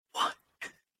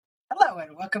Hello,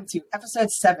 and welcome to episode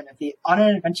 7 of the On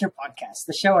an Adventure podcast,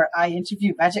 the show where I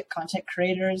interview Magic content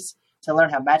creators to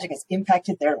learn how Magic has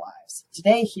impacted their lives.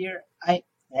 Today I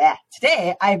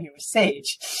am here with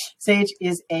Sage. Sage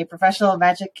is a professional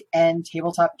Magic and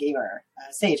tabletop gamer.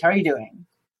 Sage, how are you doing?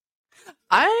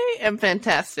 I am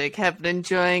fantastic. Have been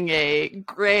enjoying a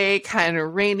gray, kind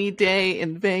of rainy day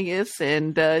in Vegas,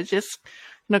 and just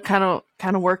kind of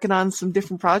working on some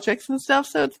different projects and stuff.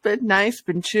 So it's been nice,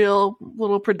 been chill, a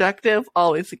little productive.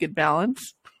 Always a good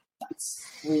balance.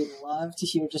 We love to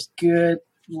hear just good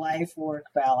life-work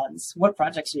balance. What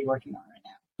projects are you working on right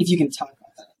now? If you can talk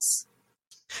about those.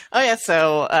 Oh yeah,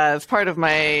 so as part of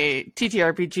my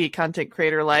TTRPG content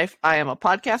creator life, I am a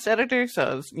podcast editor. So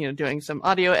I was, doing some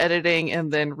audio editing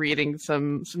and then reading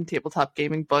some tabletop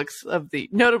gaming books of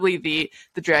notably the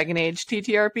Dragon Age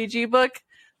TTRPG book.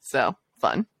 So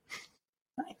fun.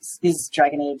 Nice. Is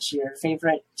Dragon Age your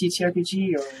favorite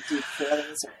TTRPG, or do you prefer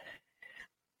others?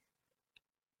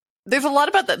 There's a lot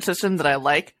about that system that I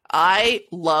like. I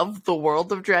love the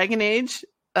world of Dragon Age.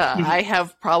 I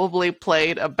have probably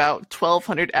played about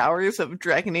 1,200 hours of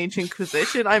Dragon Age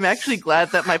Inquisition. I'm actually glad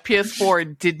that my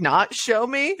PS4 did not show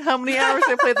me how many hours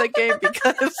I played that game,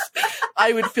 because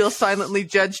I would feel silently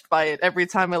judged by it every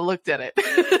time I looked at it.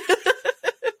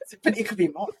 But it could be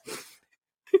more.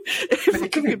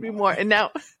 It could be more.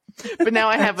 But now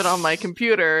I have it on my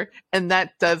computer, and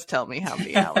that does tell me how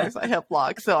many hours I have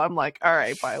logged. So I'm like, all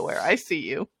right, BioWare, I see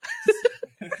you.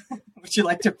 Would you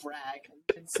like to brag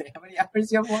and say how many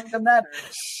hours you have logged on that?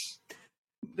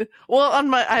 Or? Well,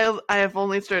 I have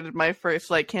only started my first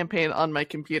campaign on my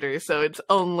computer, so it's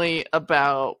only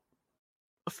about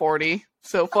 40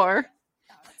 so far.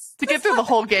 To get through the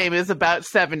whole game is about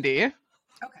 70. Okay.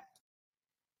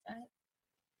 All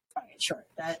right, sure.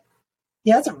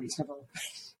 That's a reasonable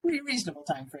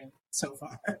time frame so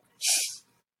far.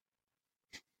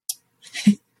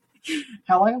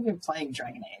 How long have you been playing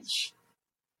Dragon Age?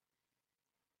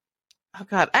 Oh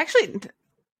god, actually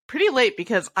pretty late,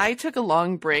 because I took a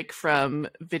long break from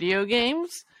video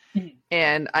games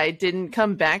and I didn't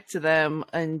come back to them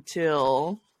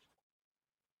until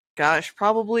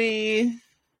probably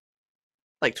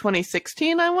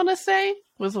 2016, I want to say,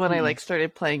 was when I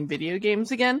started playing video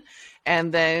games again.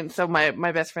 And then so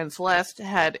my best friend Celeste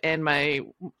and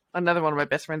another one of my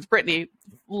best friends, Brittany,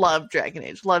 loved Dragon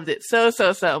Age, loved it so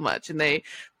much. And they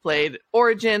played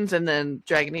Origins and then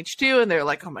Dragon Age 2, and they're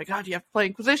like, oh my god, you have to play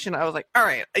Inquisition. I was like, all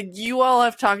right, you all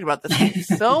have talked about this game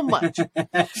so much.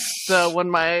 So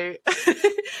when my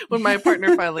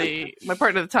partner at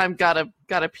the time got a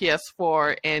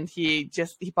PS4, and he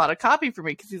bought a copy for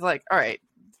me, because he's like, all right,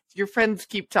 your friends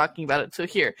keep talking about it, so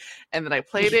here. And then I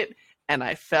played it, and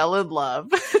I fell in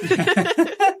love.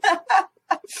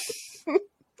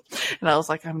 And I was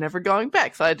like, I'm never going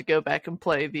back. So I had to go back and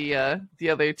play the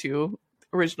other two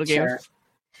original games.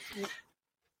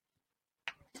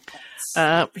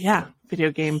 Sure. Yeah,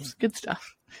 video games, good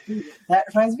stuff. That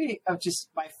reminds me of just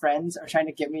my friends are trying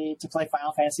to get me to play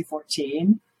Final Fantasy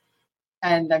 14.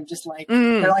 And I'm just like,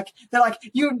 they're like,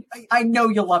 I know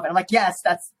you'll love it. I'm like, yes,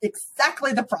 that's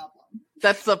exactly the problem.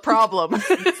 That's the problem.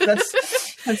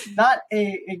 that's not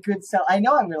a good sell. I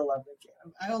know I'm going to love the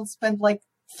game. I'll spend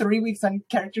 3 weeks on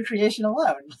character creation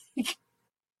alone.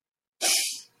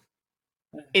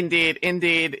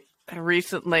 Indeed.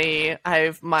 Recently,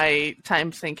 my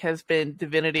time sink has been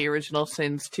Divinity Original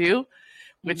Sins 2,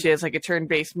 which is a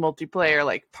turn-based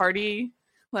multiplayer party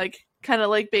kind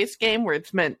of base game where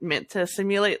it's meant to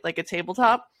simulate a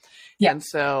tabletop. Yeah. And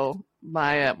so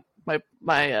my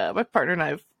partner and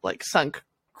I've sunk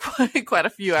quite a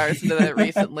few hours into that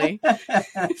recently.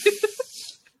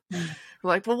 We're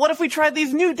like, well, what if we tried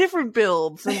these new different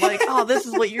builds? And oh, this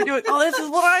is what you're doing. Oh, this is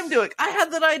what I'm doing. I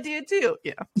had that idea too.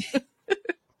 Yeah.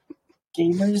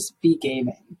 Gamers be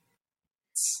gaming.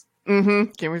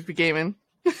 Gamers be gaming.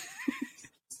 I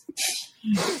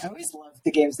always love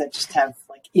the games that just have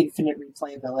infinite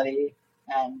replayability,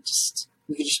 and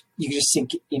you can just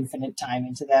sink infinite time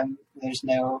into them. There's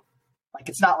no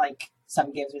it's not like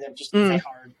some games where they're just a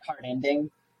hard ending.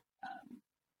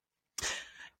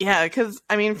 Yeah, because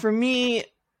for me,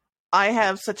 I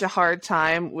have such a hard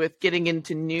time with getting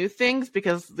into new things,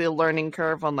 because the learning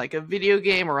curve on a video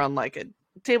game or on a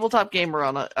tabletop game or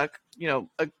on a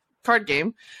card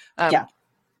game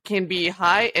can be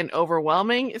high and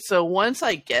overwhelming. So once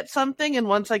I get something and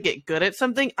once I get good at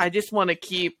something, I just want to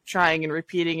keep trying and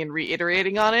repeating and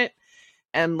reiterating on it.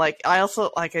 And I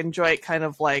also enjoy it kind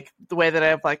of the way that I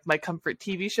have my comfort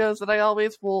TV shows that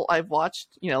I've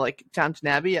watched, Downton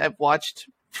Abbey. I've watched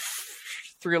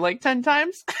through 10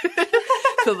 times.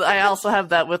 So I also have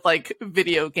that with like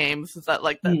video games. Is that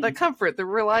like the comfort, the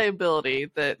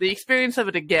reliability, the experience of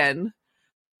it again.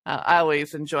 I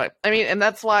always enjoy. I mean, and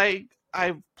that's why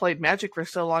I played Magic for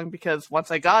so long, because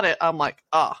once I got it, I'm like,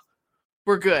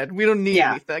 we're good. We don't need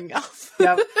anything else.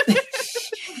 Yep.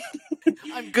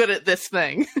 I'm good at this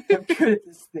thing. I'm good at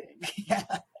this thing. Yeah.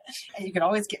 And you can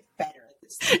always get better at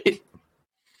this thing.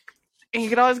 And you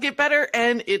can always get better,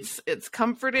 and it's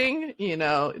comforting, you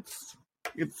know,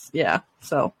 it's yeah.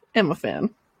 So I'm a fan.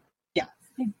 Yeah.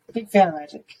 Big fan of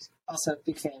Magic. Also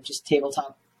big fan of just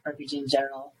tabletop RPG in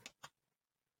general.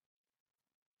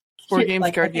 Board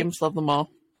games, card games, love them all.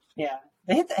 Yeah.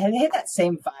 They hit that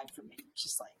same vibe for me.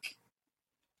 Just like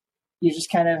you're just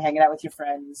kind of hanging out with your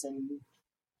friends and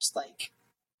just like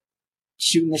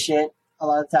shooting the shit a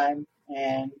lot of the time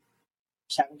and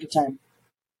just having a good time.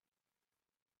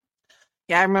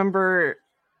 Yeah, I remember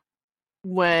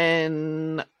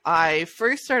when I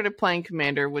first started playing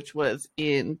Commander, which was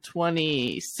in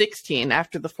 2016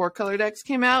 after the 4-color decks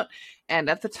came out. And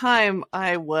at the time,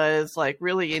 I was like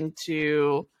really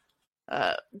into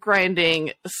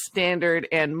grinding standard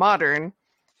and modern.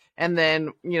 And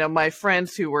then, you know, my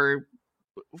friends who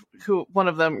one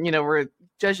of them, you know, were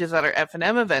judges at our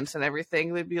F&M events and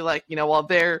everything, they'd be like, you know, while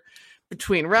they're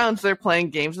between rounds, they're playing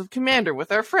games of Commander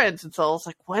with our friends. And so I was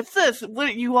like, what's this?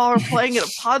 What, you all are playing at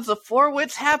a pods of 4?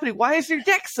 What's happening? Why is your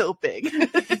deck so big?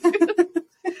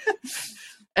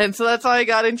 And so that's how I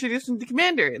got introduced into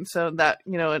Commander. And so that,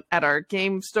 you know, at our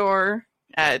game store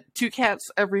at Two Cats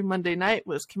every Monday night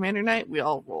was Commander night. We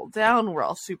all roll down. We're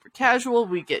all super casual.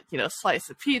 We get, you know, slice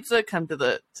of pizza, come to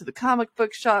the comic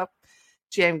book shop,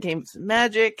 jam games of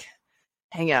Magic,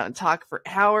 hang out and talk for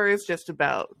hours just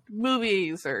about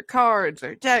movies or cards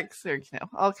or decks or, you know,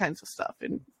 all kinds of stuff.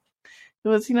 And it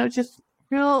was, you know, just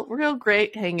real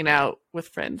great hanging out with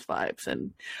friends vibes.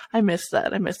 And I miss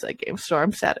that. I miss that game store.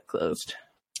 I'm sad it closed.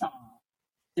 Oh,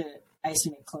 I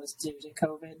assume it closed due to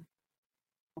COVID?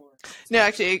 No,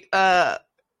 actually,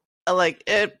 like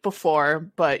it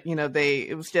before, but, you know,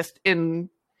 it was just in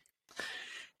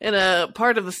a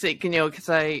part of the state, you know, because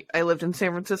I lived in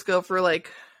San Francisco for like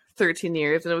 13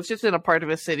 years, and it was just in a part of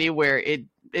a city where it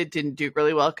didn't do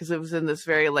really well because it was in this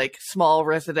very like small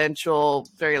residential,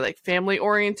 very like family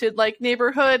oriented like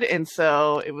neighborhood, and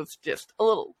so it was just a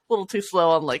little too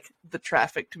slow on like the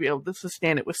traffic to be able to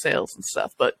sustain it with sales and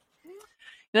stuff. But you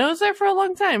know, it was there for a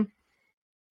long time.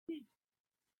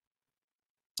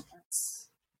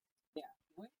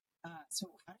 So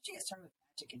how did you get started with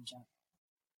Magic in general?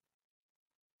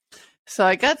 So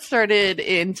I got started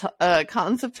in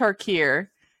Cons of Tarkir,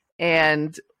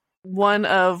 and one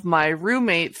of my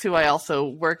roommates, who I also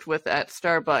worked with at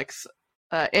Starbucks,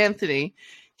 Anthony,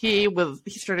 he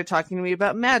started talking to me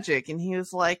about Magic, and he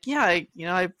was like, "Yeah,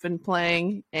 I've been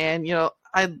playing, and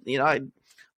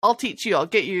I'll teach you. I'll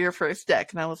get you your first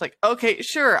deck." And I was like, "Okay,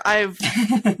 sure. I've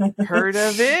heard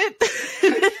of it."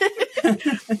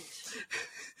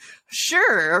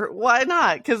 Sure, why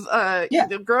not? Because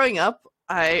growing up,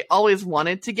 I always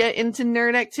wanted to get into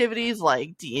nerd activities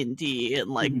like D&D and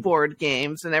like board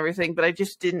games and everything, but I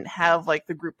just didn't have like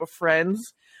the group of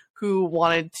friends who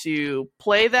wanted to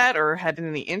play that or had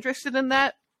any interest in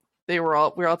that. We were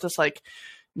all just like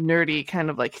nerdy kind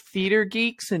of like theater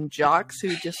geeks and jocks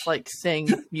who just like sang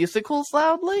musicals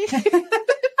loudly.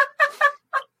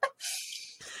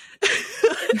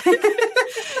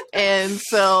 And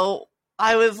so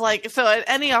I was like, so at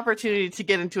any opportunity to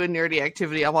get into a nerdy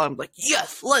activity, I'm like,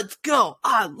 yes, let's go.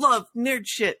 I love nerd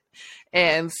shit.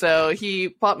 And so he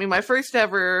bought me my first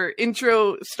ever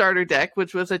intro starter deck,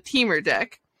 which was a teamer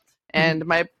deck. And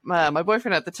my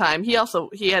boyfriend at the time, he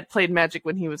had played Magic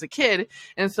when he was a kid.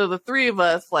 And so the three of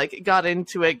us like got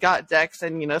into it, got decks,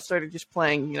 and, you know, started just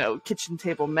playing, you know, kitchen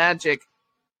table Magic.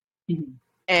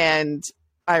 And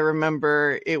I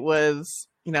remember it was,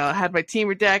 you know, I had my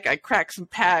teamer deck. I cracked some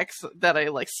packs that I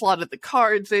like slotted the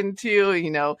cards into, you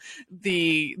know,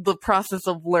 the process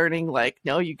of learning, like,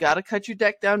 no, you got to cut your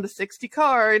deck down to 60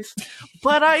 cards,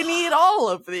 but I need all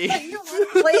of these. You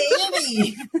want to play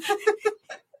 80.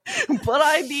 But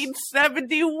I need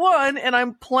 71, and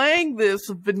I'm playing this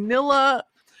vanilla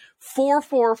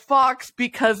 4/4 fox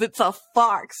because it's a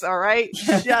fox, all right?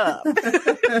 Shut up.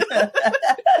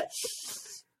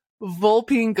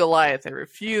 Volpe and Goliath, I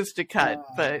refuse to cut.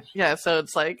 But yeah, so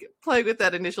it's like playing with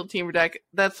that initial teamer deck.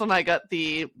 That's when I got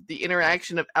the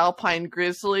interaction of Alpine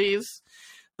Grizzlies,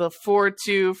 the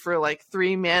 4/2 for like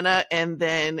 3 mana, and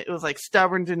then it was like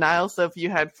Stubborn Denial. So if you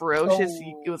had Ferocious,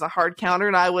 it was a hard counter,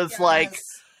 and I was like,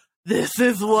 this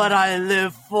is what I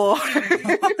live for.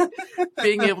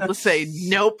 Being able to say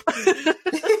nope.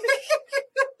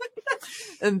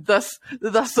 And thus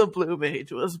a blue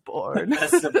mage was born.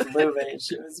 Thus a blue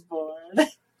mage was born.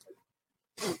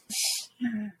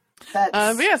 That's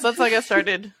So that's how I got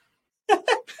started.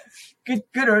 good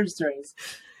origin stories.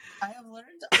 I have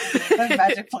learned a lot of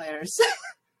Magic players.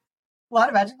 A lot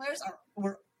of Magic players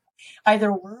were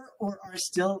or are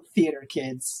still theater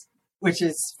kids, which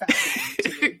is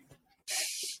fascinating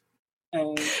to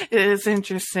me. It is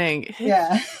interesting.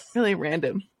 Yeah. It's really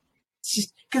random.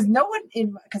 Because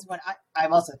when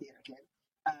I'm also a theater kid,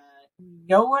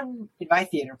 no one in my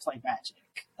theater played Magic.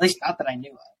 At least not that I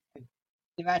knew of.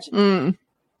 Imagine.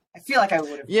 I feel like I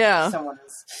would have. Yeah. Someone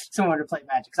would have played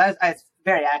Magic because I was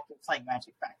very active playing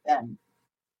Magic back then.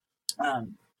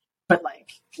 But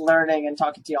like learning and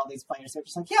talking to all these players, they're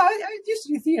just like, yeah, I used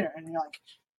to do theater, and you're like,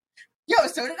 yo,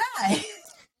 so did I.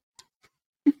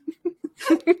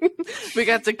 We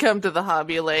got to come to the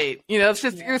hobby late. It's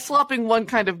just you're swapping one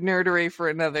kind of nerdery for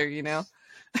another. I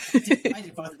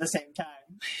did both at the same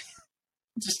time.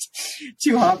 Just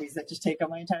two hobbies that just take up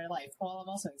my entire life while I'm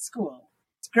also in school.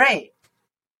 It's great.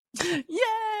 Yay!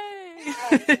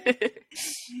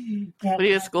 What are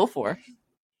you at school for?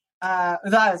 I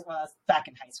was back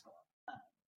in high school.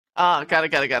 Got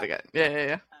it.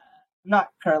 Yeah. I'm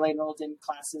not currently enrolled in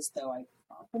classes, though I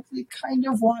probably kind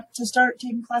of want to start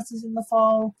taking classes in the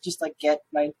fall. Just like get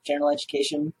my general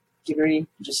education degree.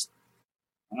 Just,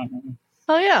 I don't know.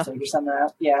 Oh, yeah. Figure something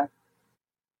out. Yeah.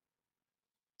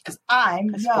 Because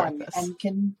I'm young and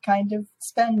can kind of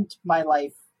spend my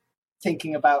life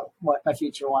thinking about what my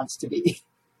future wants to be.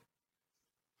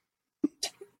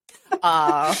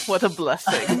 What a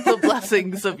blessing. The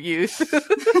blessings of youth.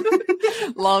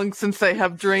 Long since they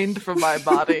have drained from my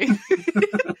body.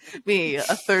 Me, a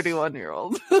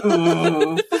 31-year-old.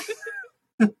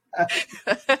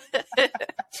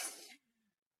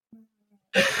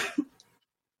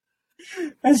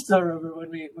 I still remember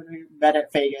when we met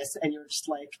at Vegas, and you're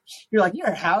like,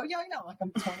 you're how young now? Like,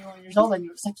 I'm 21 years old, and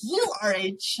you're just like, you are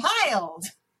a child.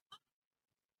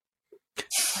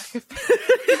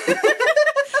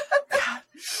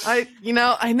 I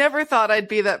never thought I'd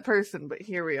be that person, but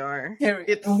here we are.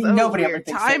 It's so nobody weird. Ever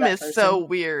thinks Time they're is that person. so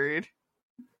weird.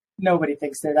 Nobody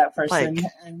thinks they're that person, Like,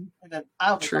 and then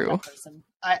I'll become true. that person.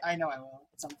 I know I will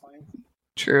at some point.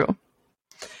 True.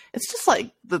 It's just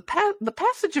like the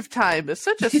passage of time is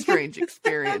such a strange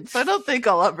experience. I don't think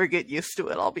I'll ever get used to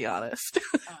it, I'll be honest.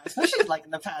 Especially like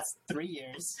in the past 3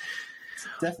 years.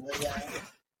 Definitely, yeah.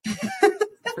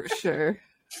 For sure.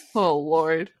 Oh,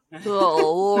 Lord.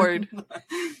 Oh, Lord.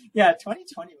 Yeah,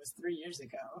 2020 was 3 years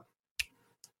ago.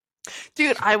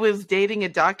 Dude, I was dating a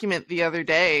document the other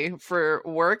day for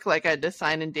work, like I had to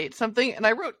sign and date something, and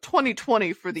I wrote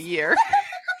 2020 for the year.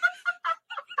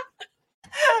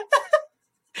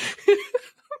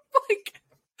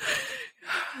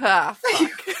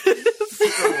 Fuck.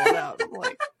 Scroll out.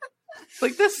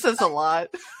 Like this says a lot.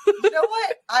 You know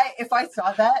what? If I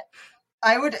saw that,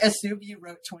 I would assume you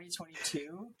wrote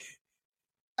 2022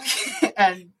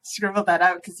 and scribbled that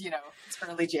out because, it's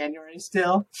early January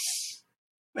still.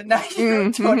 But now you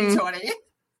wrote 2020.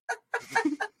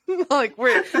 Like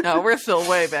we're still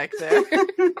way back there.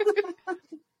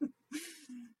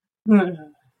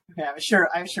 Yeah,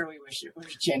 I'm sure we wish it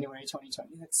was January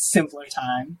 2020. That's simpler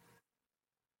time.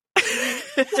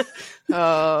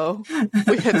 Oh,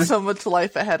 we had so much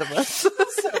life ahead of us.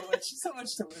 so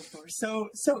much to live for. So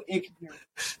ignorant.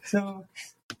 So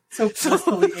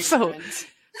blissfully ignorant.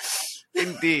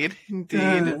 Indeed.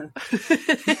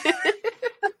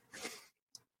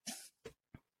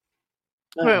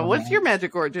 Wait, what's your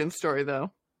Magic origin story,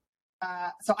 though?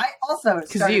 So I also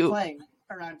started playing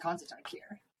around Constantine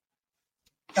here.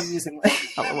 Amusingly.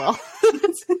 Oh, well.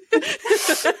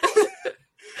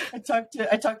 I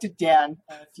talked to Dan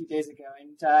a few days ago,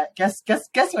 and guess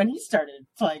when he started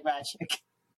playing Magic.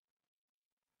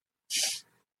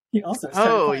 He also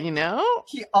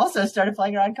He also started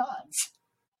playing around cons.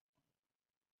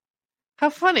 How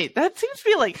funny. That seems to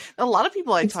be like a lot of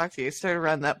people I talk to start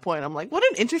around that point. I'm like, what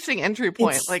an interesting entry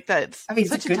point. Like that's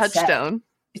such a touchstone. Set.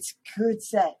 It's a good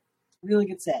set. Really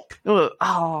good set.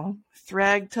 Oh,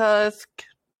 Thragtusk.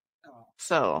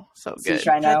 So good.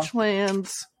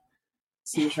 Catchlands.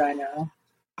 Siege Rhino.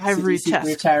 Ivory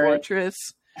Tusk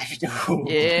Fortress.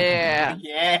 Yeah.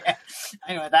 Yeah.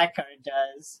 I know what that card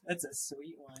does. That's a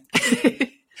sweet one.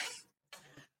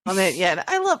 Oh man, yeah.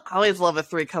 I always love a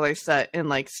 3-color set in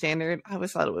like standard. I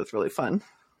always thought it was really fun.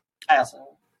 I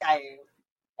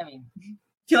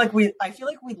feel like we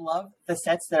love the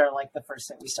sets that are like the first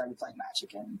set we started playing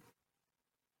Magic in.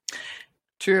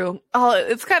 True. Oh,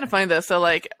 it's kind of funny though. So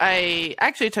like, I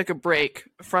actually took a break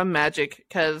from Magic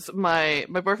because my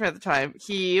boyfriend at the time,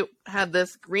 he had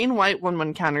this green white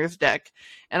 1/1 counters deck,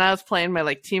 and I was playing my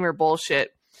like Teamer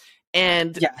bullshit.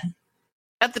 And Yeah.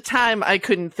 at the time, I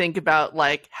couldn't think about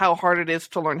like how hard it is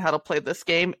to learn how to play this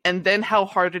game, and then how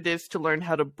hard it is to learn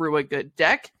how to brew a good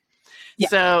deck. Yeah.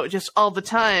 So just all the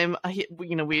time,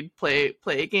 we'd play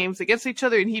games against each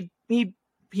other, and he'd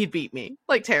beat me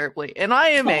like terribly. And I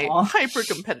am a hyper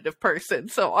competitive person,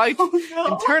 so I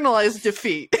internalize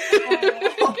defeat.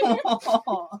 It's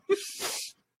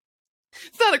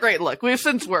not a great look. We've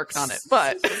since worked on it,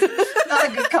 but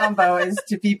not a good combo is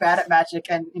to be bad at Magic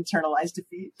and internalize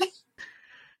defeat.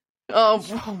 Oh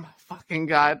my fucking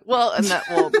god! Well, and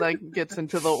that gets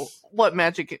into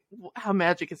how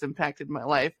magic has impacted my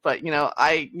life. But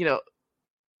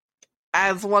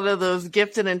as one of those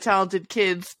gifted and talented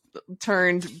kids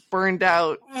turned burned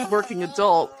out working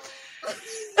adult,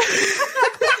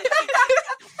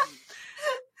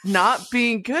 not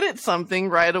being good at something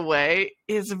right away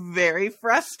is very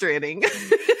frustrating.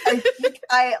 I think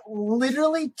I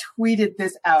literally tweeted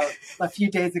this out a few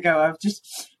days ago of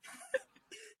just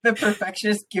the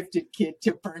perfectionist gifted kid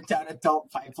to burnt out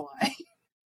adult pipeline.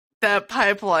 That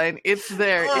pipeline, it's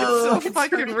there. It's so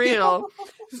fucking real.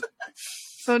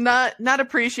 So not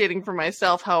appreciating for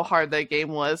myself how hard that game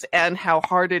was and how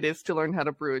hard it is to learn how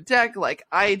to brew a deck. Like,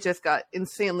 I just got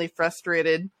insanely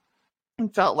frustrated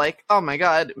and felt like, oh my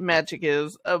god, Magic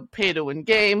is a pay-to-win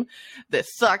game.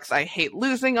 This sucks. I hate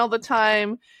losing all the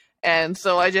time. And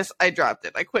so I dropped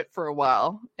it. I quit for a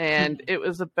while. And it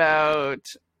was about...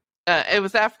 it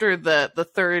was after the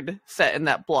third set in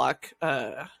that block,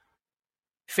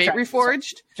 Fate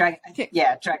Reforged. Dragon.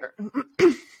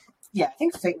 Yeah, I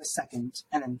think Fate was second,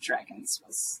 and then Dragons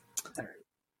was third.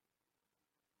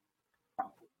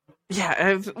 Probably.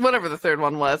 Yeah, whatever the third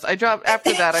one was.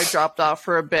 After that, I dropped off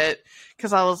for a bit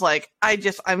because I was like,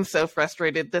 I'm so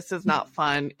frustrated. This is not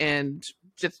fun, and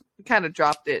just kind of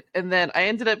dropped it. And then I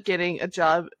ended up getting a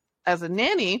job as a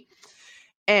nanny.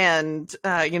 And,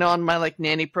 on my, like,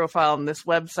 nanny profile on this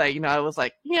website, I was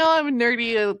like, I'm a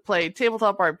nerdy, I play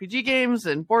tabletop RPG games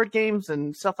and board games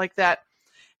and stuff like that.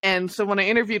 And so when I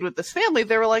interviewed with this family,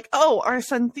 they were like, oh, our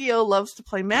son Theo loves to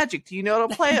play Magic. Do you know how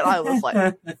to play it? I was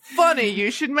like, funny,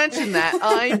 you should mention that.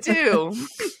 I do.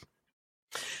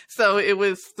 So it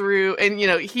was through, and,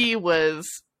 he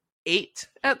was 8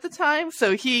 at the time,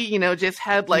 so he just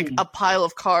had like a pile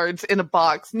of cards in a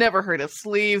box, never heard of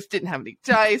sleeves, didn't have any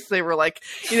dice. They were like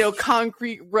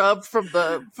concrete rubbed from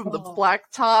the black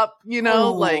top,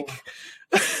 like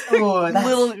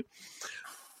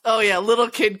little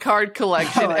kid card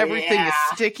collection. Everything is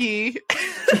sticky.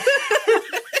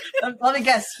 Let me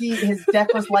guess, his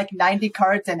deck was like 90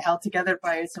 cards and held together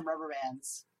by some rubber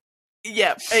bands.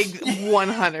 Yeah,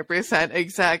 100%,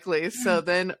 exactly. So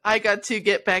then I got to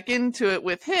get back into it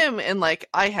with him, and like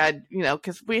I had,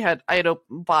 because I had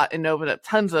bought and opened up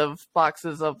tons of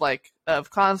boxes of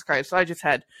cons cards, so I just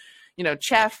had,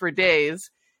 chat for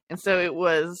days, and so it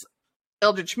was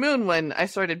Eldritch Moon when I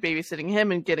started babysitting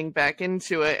him and getting back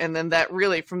into it, and then that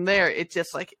really from there it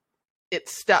just it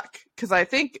stuck because I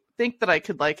think that I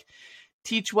could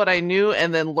teach what I knew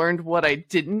and then learned what I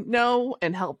didn't know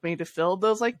and help me to fill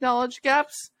those knowledge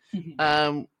gaps.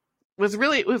 It was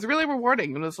really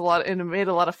rewarding. It was it made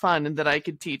a lot of fun, and that I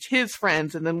could teach his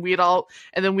friends, and then we all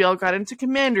got into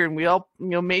Commander, and we all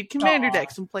made Commander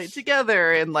decks and played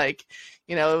together, and it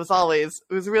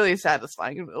was really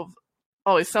satisfying. It was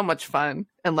always so much fun,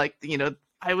 and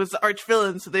I was the arch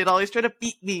villain, so they'd always try to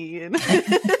beat me, and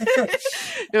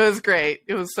it was great.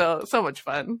 It was so much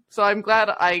fun. So I'm glad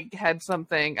I had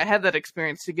that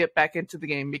experience to get back into the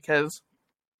game, because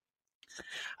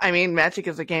Magic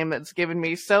is a game that's given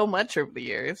me so much over the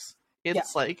years.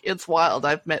 It's it's wild.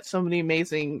 I've met so many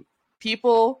amazing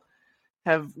people,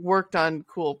 have worked on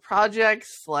cool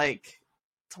projects.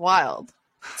 It's wild.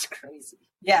 It's crazy.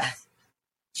 Yeah.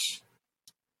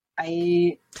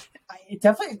 I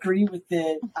definitely agree with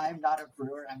I'm not a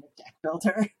brewer, I'm a deck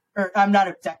builder. Or I'm not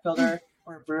a deck builder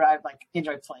or a brewer. I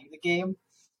enjoy playing the game,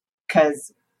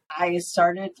 because I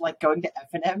started going to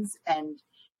FNMs, and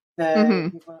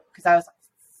because I was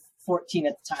 14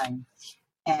 at the time,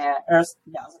 and I was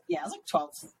 12.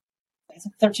 I was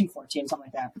 13, 14, something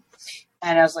like that.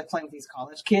 And I was playing with these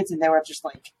college kids, and they were just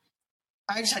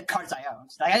I just had cards I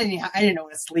owned. I didn't know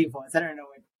what a sleeve was. I didn't know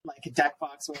what a deck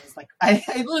box was. I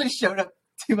literally showed up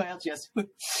to my LGS with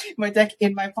my deck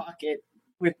in my pocket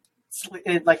with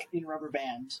in rubber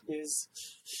band. It was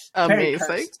amazing.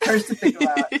 Very cursed to think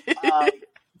about.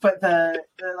 But the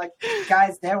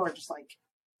guys there were just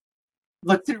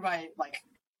looked through my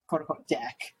quote unquote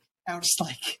deck And I'm just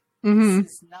like, Mm-hmm.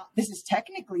 this is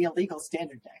technically a legal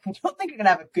standard deck. I don't think you're going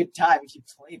to have a good time if you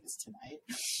play this tonight.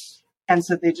 And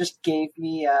so they just gave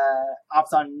me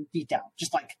Opzon Beatdown.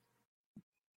 Just like,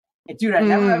 a dude I'd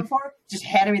never met before, just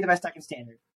handed me the best deck in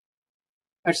standard.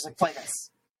 I was just like, play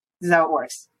this. This is how it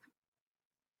works.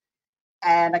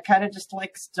 And I kind of just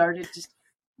like started just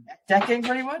decking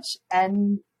pretty much,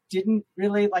 and didn't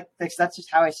really like this. That's just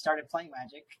how I started playing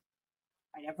Magic.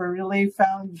 I never really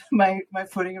found my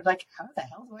footing of like, how the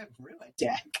hell do I brew a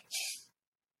deck?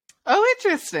 Oh,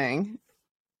 interesting.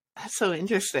 That's so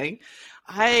interesting.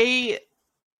 I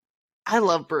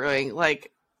love brewing.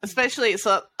 Like, especially,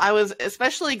 so I was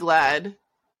especially glad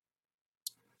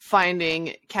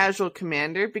finding Casual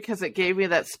Commander because it gave me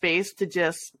that space to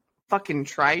just fucking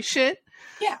try shit.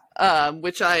 Yeah.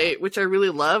 Which I really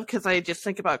love because I just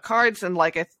think about cards and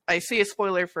like I see a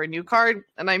spoiler for a new card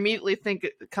and I immediately think,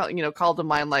 call to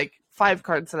mind like 5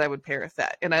 cards that I would pair with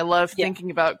that. And I love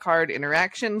thinking about card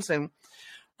interactions and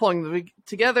pulling them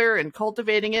together and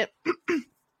cultivating it.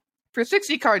 For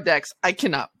 60 card decks, I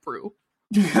cannot brew.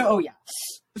 Oh yeah.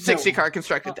 60 card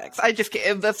constructed decks. I just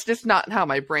can't. That's just not how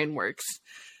my brain works.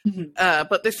 Mm-hmm.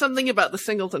 But there's something about the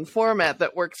singleton format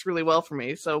that works really well for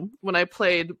me. So when I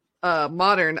played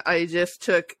Modern, I just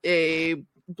took a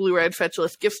blue-red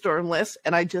fetchless Giftstorm list,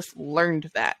 and I just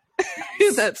learned that.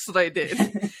 Nice. That's what I did.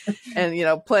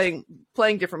 And playing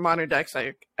different Modern decks,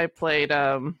 I played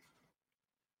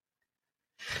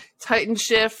Titan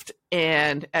Shift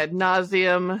and Ad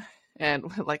Nauseam,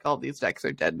 and like all these decks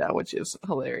are dead now, which is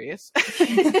hilarious.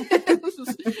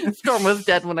 Storm was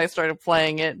dead when I started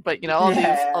playing it, but all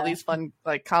these fun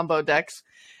like combo decks,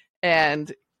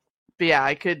 but yeah,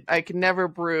 I could never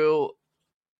brew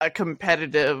a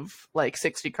competitive like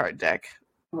 60 card deck.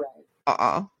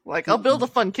 Right. Like I'll build a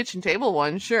fun kitchen table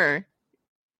one, sure.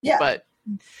 Yeah. But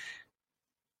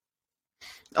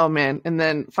oh man, and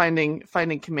then finding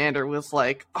Commander was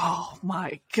like, oh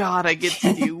my god, I get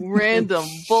to do random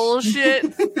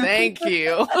bullshit. Thank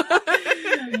you.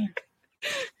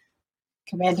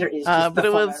 Commander is just but the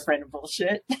it fun was random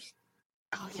bullshit.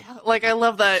 Oh yeah, like I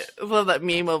love that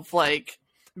meme of like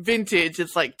vintage.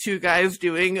 It's like 2 guys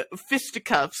doing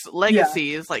fisticuffs.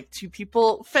 Legacy is like 2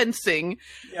 people fencing.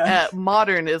 Yeah.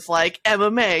 Modern is like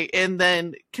MMA, and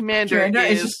then Commander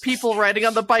is just people riding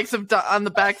on the backs of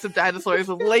dinosaurs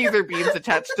with laser beams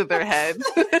attached to their heads.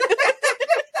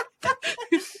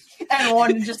 And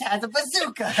one just has a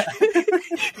bazooka.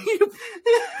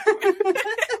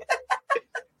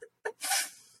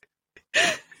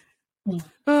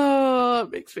 Oh,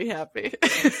 it makes me happy.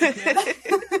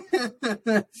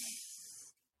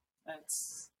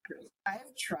 That's great. I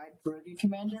have tried Brooding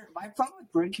Commander. My problem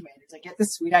with Brooding Commander is I get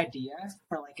this sweet idea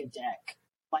for like a deck.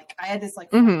 Like I had this like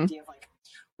fun idea of like,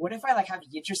 what if I like have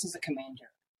Yitris as a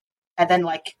commander, and then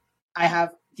like I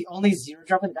have the only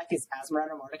 0-drop in the deck is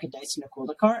Azmoran or Mordecai Dice and a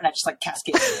Kuldakar, and I just like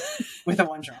cascade it with a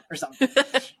 1-drop or something.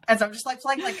 And so I'm just like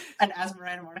playing like an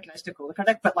Azmoran or Mordecai Dice and a Kuldakar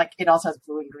deck, but like it also has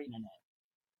blue and green in it.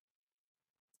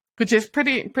 Which is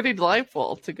pretty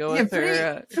delightful to go with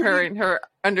her and her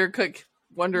Undercooked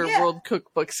Wonder World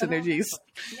cookbook synergies.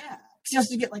 Yeah,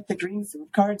 just to get like the green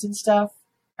food cards and stuff.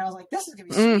 And I was like, this is gonna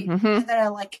be sweet. Mm-hmm. And then I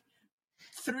like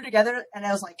threw together, and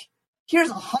I was like, here's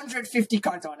 150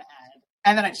 cards I want to add,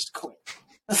 and then I just quit.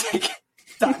 I was like,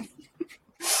 done.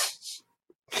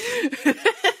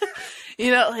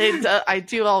 I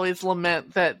do always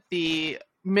lament that the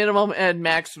minimum and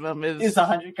maximum is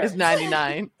 100 cards. Is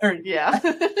 99. Yeah.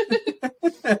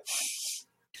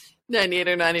 98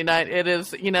 or 99. It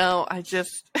is, I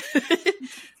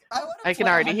can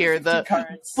already hear the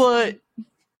cards. But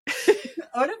I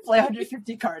want to play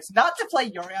 150 cards, not to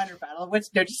play Yorion or Battle Witch,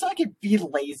 no, just so I can be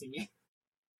lazy.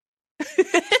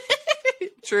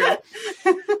 True.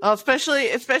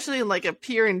 Especially in like a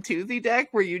Peer and Toothy deck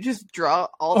where you just draw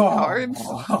all the cards.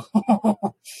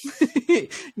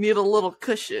 Need a little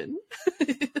cushion.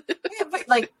 Yeah, but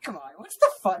like, come on, what's the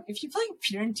fun? If you're playing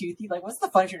Peer and Toothy, like, what's the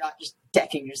fun if you're not just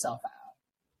decking yourself out?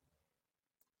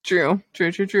 True.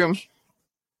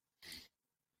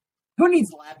 Who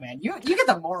needs Lab Man? You get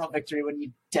the moral victory when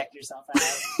you deck yourself out.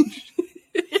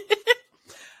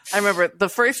 I remember the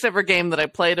first ever game that I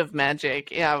played of Magic.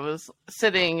 Yeah, I was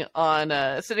sitting on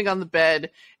the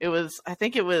bed. I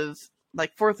think it was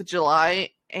like 4th of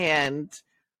July, and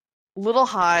a little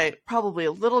high, probably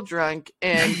a little drunk,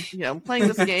 and I'm playing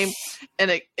this game, and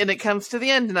it comes to the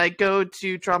end, and I go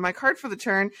to draw my card for the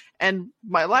turn, and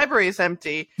my library is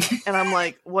empty, and I'm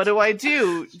like, what do I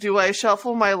do? Do I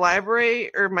shuffle my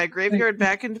library or my graveyard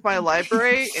back into my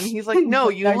library? And he's like, no,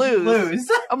 you lose.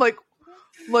 I'm like,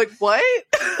 what? Why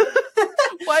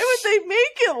would they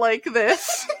make it like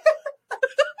this?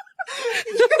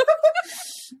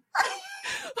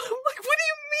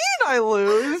 I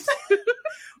lose.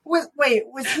 Wait,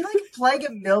 was he like playing a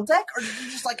mill deck, or did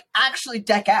you just like actually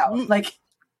deck out? Like,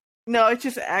 no, it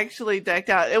just actually decked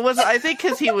out. It was, I think,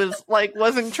 because he was like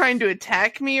wasn't trying to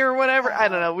attack me or whatever. I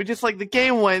don't know. We just like the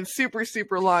game went super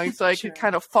super long, so I could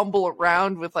kind of fumble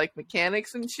around with like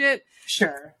mechanics and shit.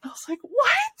 Sure. I was like,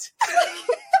 what?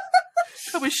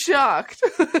 I was shocked.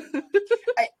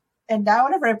 And now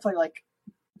whenever I play like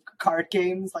card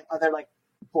games, like other like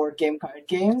board game card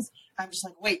games, I'm just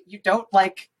like, wait, you don't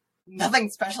like nothing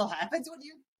special happens when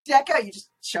you deck out? You just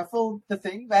shuffle the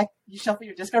thing back, you shuffle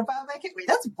your discard pile back in? Wait,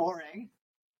 that's boring.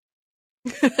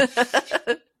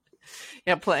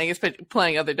 Yeah,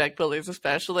 playing other deck builders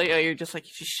especially. You're just like,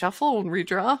 you just shuffle and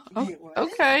redraw? Oh, Wait, what?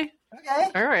 okay.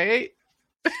 Okay. All right.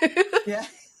 Yeah.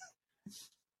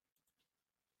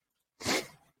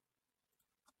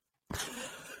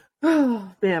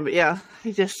 Oh, man, but yeah,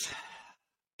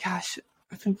 gosh,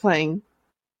 I've been playing.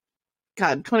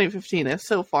 God, 2015 is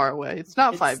so far away. It's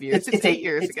not 5 years. It's 8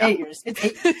 years ago. 8 years. It's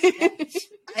 8 years.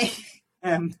 Yeah. I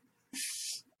am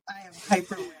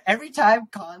hyper aware. Every time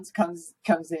Cons comes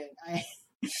in,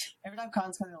 every time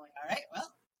Cons come in, I'm like, all right,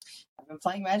 well, I've been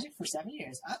playing Magic for 7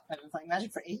 years. Oh, I've been playing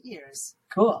Magic for 8 years.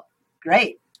 Cool.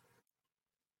 Great.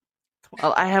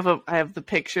 Well, I have the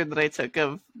picture that I took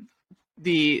of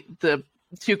the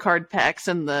 2 card packs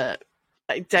and the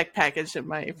deck package that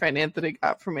my friend Anthony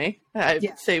got for me. I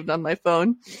saved on my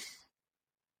phone.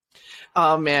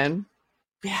 Oh man,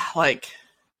 yeah, like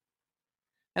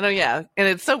I know, yeah, and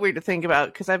it's so weird to think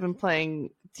about because I've been playing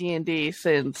D&D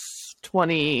since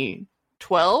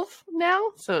 2012 now,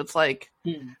 so it's like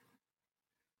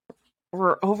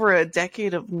we're over a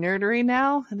decade of nerdery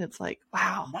now, and it's like,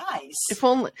 wow, nice. If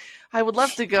only I would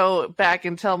love to go back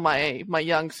and tell my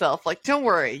young self, like, don't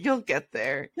worry, you'll get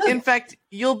there. In fact,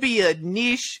 you'll be a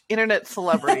niche internet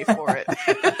celebrity for it.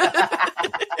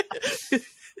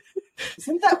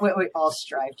 Isn't that what we all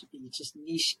strive to be? Just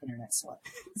niche internet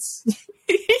celebrities.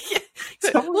 Yeah.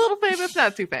 A little famous,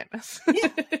 not too famous. Yeah,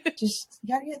 just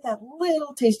you gotta get that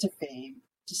little taste of fame,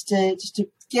 just to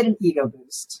get an ego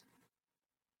boost.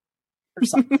 Or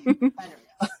something. I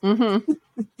don't know. Mm-hmm.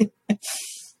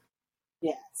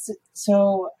 Yeah.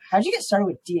 So how'd you get started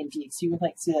with D&D? So you would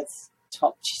like see that's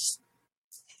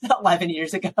 11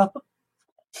 years ago.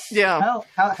 Yeah.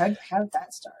 How did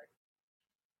that start?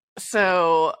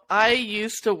 So I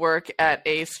used to work at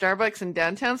a Starbucks in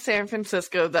downtown San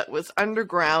Francisco that was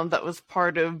underground. That was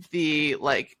part of the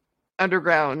like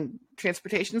underground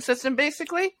transportation system,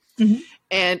 basically. Mm-hmm.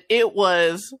 And it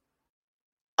was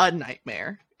a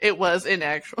nightmare. It was it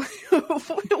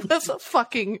was a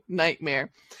fucking nightmare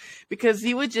because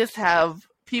you would just have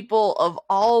people of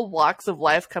all walks of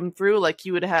life come through. Like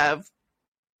you would have,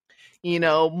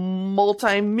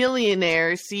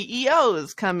 multi-millionaire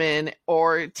CEOs come in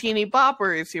or teeny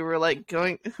boppers who were like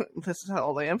going, this is how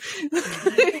old I am,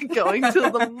 going to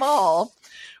the mall.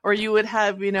 Or you would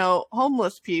have,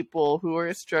 homeless people who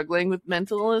are struggling with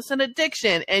mental illness and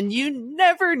addiction. And you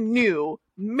never knew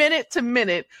minute to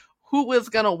minute who was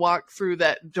going to walk through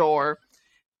that door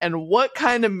and what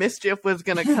kind of mischief was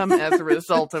going to come as a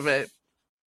result of it.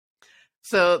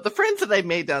 So the friends that I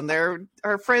made down there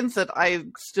are friends that I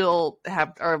still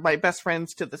have, are my best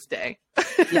friends to this day.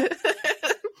 Yeah.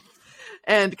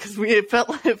 And because it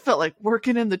felt like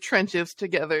working in the trenches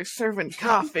together, serving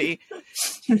coffee.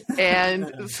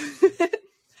 And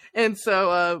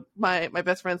so my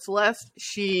best friend Celeste,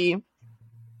 she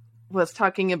was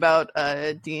talking about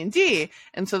D&D,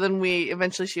 and so then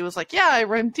she was like, yeah, I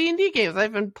run D&D games,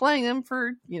 I've been playing them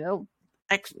for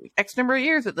X number of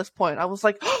years at this point. I was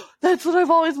like, oh, that's what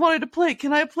I've always wanted to play.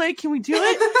 Can I play? Can we do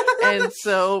it? And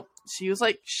so she was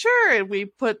like, sure. And we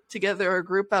put together a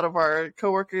group out of our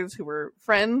coworkers who were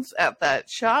friends at that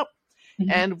shop.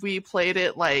 Mm-hmm. And we played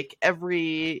it like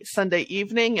every Sunday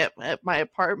evening at my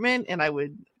apartment, and I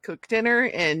would cook dinner,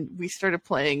 and we started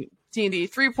playing D&D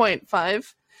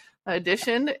 3.5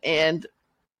 edition, and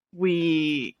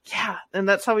and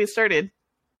that's how we started.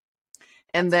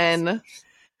 And then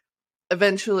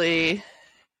eventually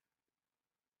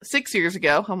 6 years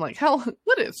ago, I'm like, hell,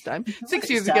 what is time? 6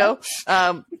 years ago,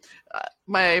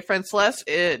 my friend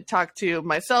Celeste talked to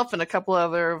myself and a couple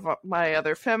of my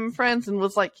other femme friends and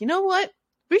was like, you know what?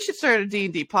 We should start a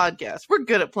D&D podcast. We're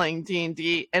good at playing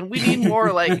D&D, and we need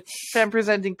more like femme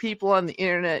presenting people on the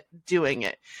internet doing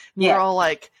it. Yeah. We're all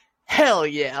like, hell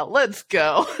yeah, let's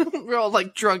go. We're all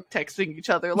like drunk texting each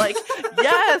other like,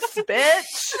 yes,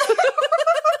 bitch.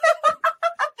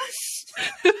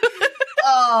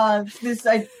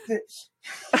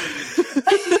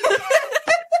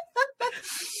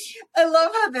 I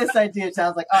love how this idea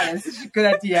sounds like, oh, yeah, this is a good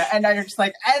idea. And now you're just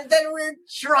like, and then we're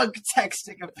drunk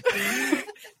texting about it.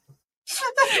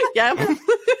 Yeah.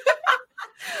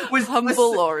 Was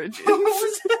Humble origin.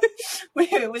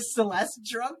 Was Celeste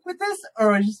drunk with this?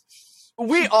 Or was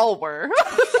We all were.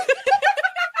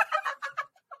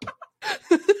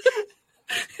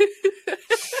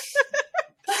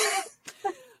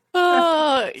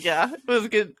 Yeah, it was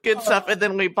good stuff. And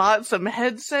then we bought some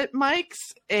headset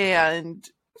mics and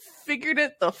figured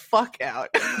it the fuck out.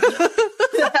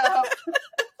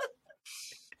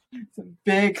 some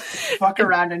big fuck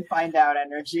around and find out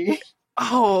energy?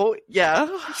 Oh, yeah.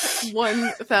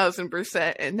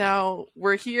 1000%. And now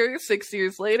we're here 6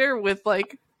 years later with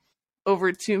like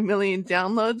over 2 million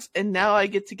downloads, and now I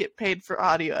get to get paid for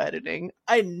audio editing.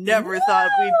 I never thought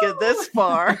we'd get this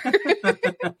far.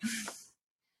 It's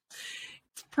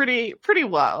pretty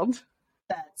wild.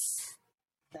 That is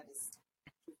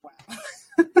wow.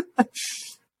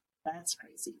 That's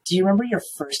crazy. Do you remember your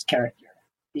first character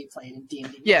that you played in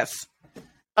D&D? Yes.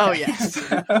 Oh,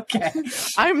 yes. Okay.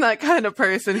 I'm that kind of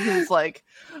person who's like,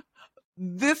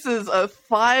 this is a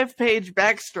 5-page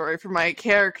backstory for my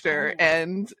character,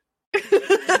 and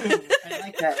I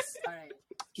like this. All right,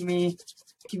 give me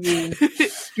the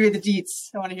deets.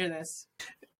 I want to hear this.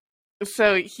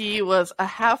 So he was a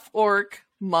half-orc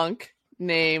monk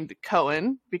named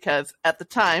Cohen, because at the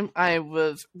time I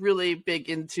was really big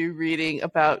into reading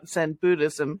about Zen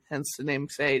Buddhism, hence the name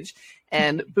Sage,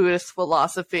 and Buddhist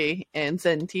philosophy and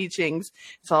Zen teachings.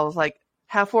 So I was like,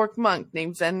 half-orc monk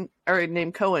named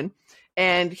Cohen,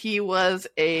 and he was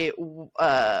a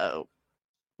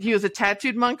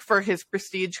tattooed monk for his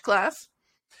prestige class.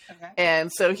 Okay.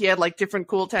 And so he had like different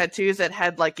cool tattoos that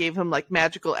had like gave him like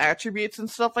magical attributes and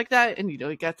stuff like that. And, you know,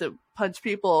 he got to punch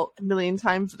people a million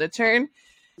times in a turn.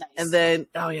 Nice. And then,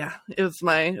 oh yeah, it's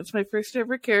my first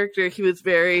ever character. He was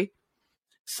very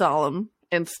solemn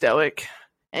and stoic,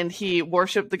 and he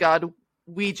worshipped the god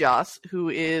Ouijas, who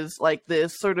is like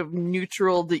this sort of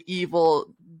neutral to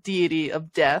evil deity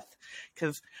of death,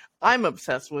 because I'm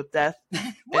obsessed with death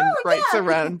and rites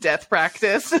around death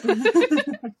practice.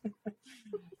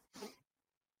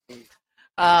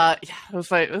 Yeah,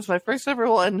 it was my first ever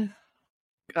one.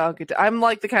 I'm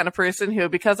like the kind of person who,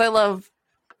 because I love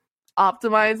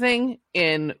optimizing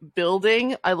in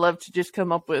building, I love to just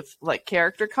come up with like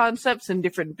character concepts and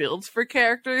different builds for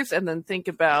characters, and then think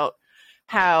about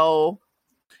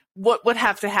what would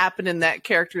have to happen in that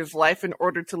character's life in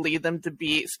order to lead them to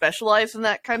be specialized in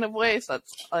that kind of way. So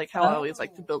that's like how I always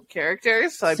like to build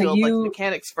characters. So I build like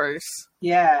mechanics first.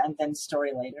 Yeah, and then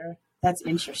story later. That's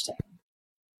interesting.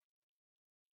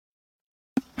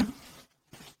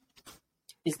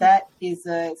 Is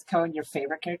Cohen your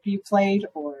favorite character you played,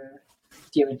 or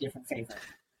do you have a different favorite?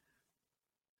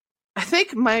 I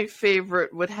think my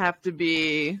favorite would have to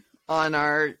be on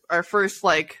our first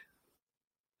like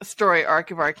story arc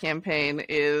of our campaign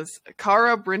is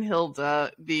Kara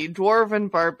Brynhilda, the dwarven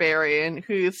barbarian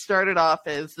who started off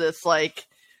as this like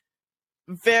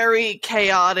very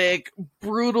chaotic,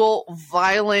 brutal,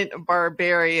 violent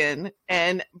barbarian,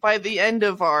 and by the end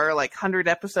of our like 100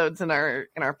 episodes in our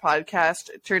podcast,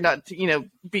 it turned out to, you know,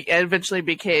 eventually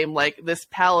became like this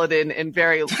paladin and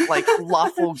very like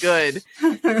lawful good.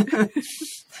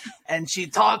 And she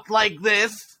talked like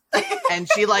this, and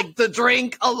she liked to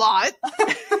drink a lot,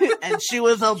 and she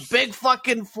was a big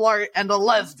fucking flirt and a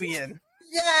lesbian.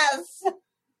 Yes.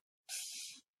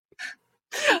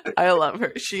 I love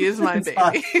her. She is my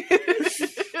baby.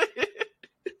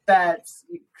 That's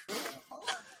incredible.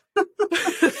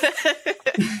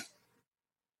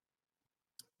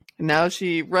 Now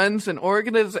she runs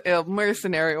a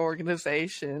mercenary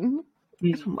organization.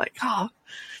 Mm. I'm like, oh,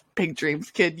 big dreams,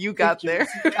 kid. You got there.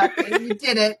 You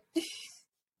did it.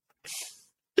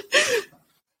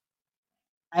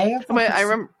 I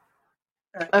remember.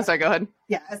 Oh, sorry. Go ahead.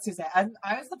 Yeah, I was gonna say,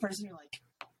 I was the person who like.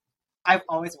 I've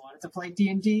always wanted to play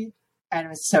D&D, and it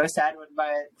was so sad when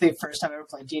the first time I ever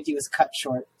played D&D was cut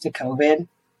short to COVID.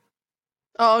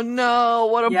 Oh no,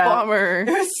 what a bummer. It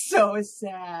was so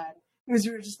sad. Because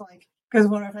we were just like, because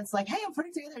one of my friends was like, hey, I'm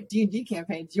putting together a D&D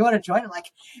campaign. Do you want to join? I'm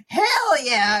like, hell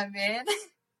yeah, man.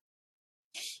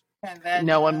 And then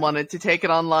no one wanted to take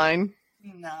it online.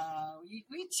 No, we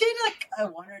did like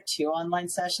 1 or 2 online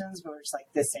sessions, but we're just like,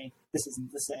 this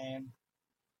isn't the same.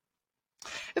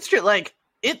 It's true. Like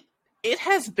it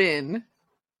has been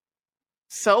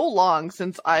so long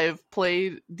since I've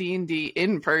played D&D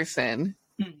in person.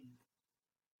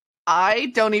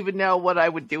 I don't even know what I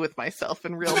would do with myself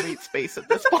in real meat space at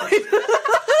this point.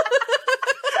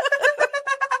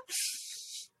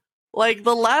 Like,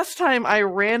 the last time I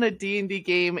ran a D&D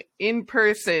game in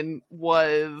person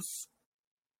was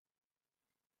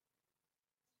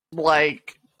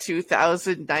like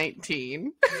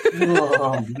 2019.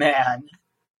 Oh man.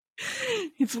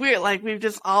 It's weird. Like we've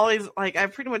just always like I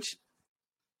pretty much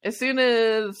as soon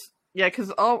as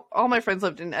because all my friends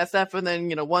lived in SF, and then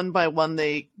one by one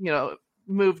they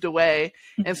moved away,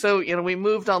 and so we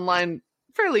moved online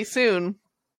fairly soon,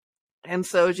 and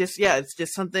so just it's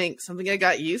just something I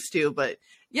got used to. But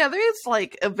there is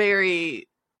like a very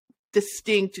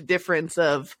distinct difference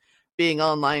of being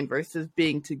online versus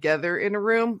being together in a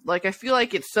room. Like I feel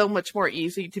like it's so much more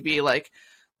easy to be like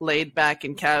laid back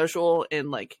and casual and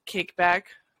like kick back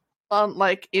on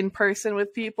like in person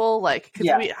with people. Like because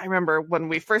I remember when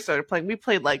we first started playing, we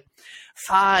played like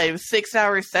 5-6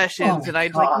 hour sessions, and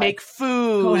I'd like make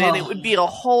food and it would be a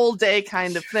whole day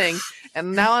kind of thing.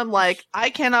 And now I'm like, I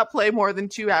cannot play more than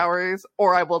 2 hours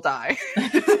or I will die.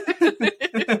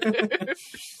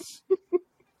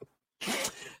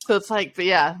 So it's like, but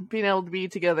being able to be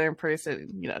together in person,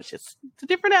 it's a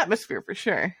different atmosphere for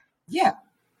sure. Yeah.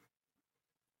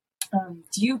 Do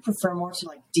you prefer more to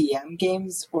like DM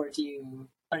games, or do you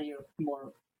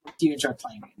enjoy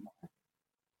playing it more?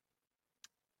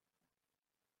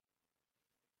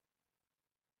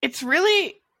 It's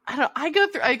really,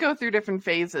 I go through different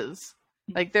phases.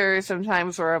 Like there are some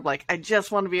times where I'm like, I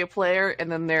just want to be a player, and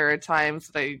then there are times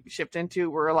that I shift into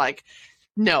where like,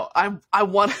 no, I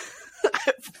want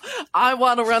I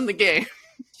want to run the game.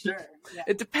 Sure. Yeah.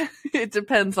 It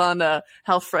depends on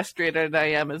how frustrated I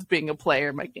am as being a player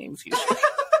in my games usually.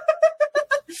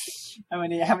 How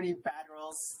many bad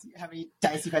rolls, how many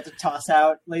dice you've had to toss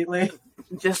out lately?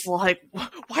 Just like,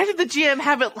 why did the GM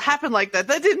have it happen like that?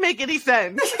 That didn't make any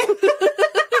sense.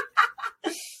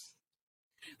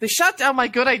 They shut down my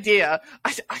good idea.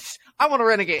 I want to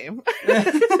run a game.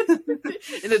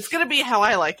 And it's going to be how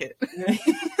I like it.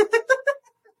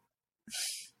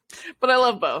 But I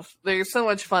love both. There's so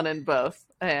much fun in both.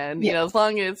 And, as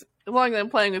long as I'm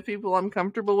playing with people I'm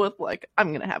comfortable with, like, I'm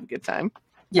going to have a good time.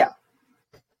 Yeah.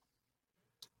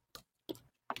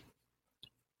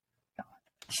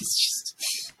 It's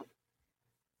just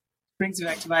brings me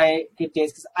back to my good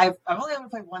days, because I've only ever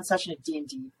played one session of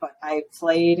D&D, but I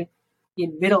played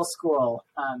in middle school.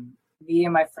 Me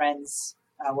and my friends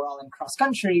were all in cross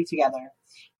country together,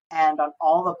 and on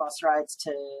all the bus rides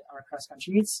to our cross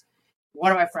country meets, one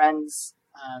of my friends,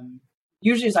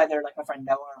 usually it's either like my friend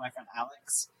Noah or my friend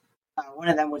Alex, one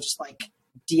of them would just like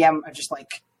DM just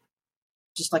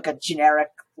like a generic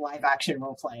live action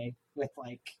role play with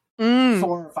like 4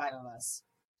 or 5 of us.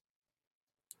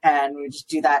 And we would just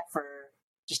do that for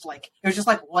it was just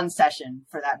like one session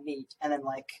for that meet. And then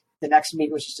like the next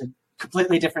meet was just a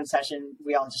completely different session.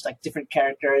 We all just like different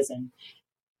characters,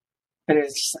 but it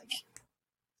was just like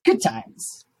good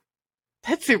times.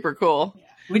 That's super cool. Yeah.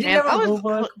 We didn't have a rule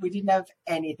book. We didn't have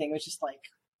anything. It was just like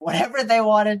whatever they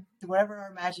wanted, whatever our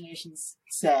imaginations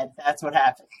said, that's what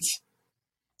happened.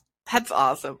 That's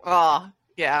awesome. Oh,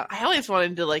 yeah. I always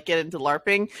wanted to like get into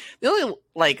LARPing. The only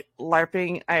like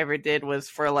LARPing I ever did was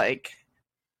for like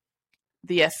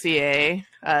the SCA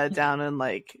down in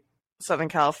like Southern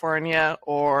California,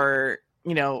 or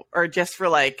just for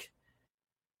like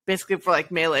basically for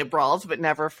like melee brawls, but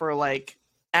never for like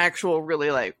actual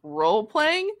really like role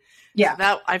playing. Yeah. So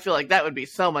that I feel like that would be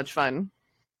so much fun.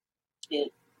 Yeah.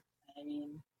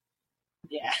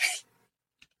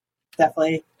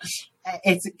 Definitely.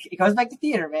 It goes back to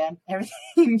theater, man.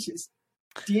 Everything just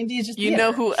D&D is just theater. You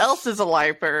know who else is a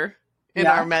LARPer in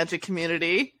our Magic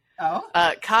community? Oh?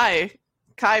 Kai,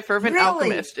 Fervent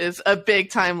Alchemist, is a big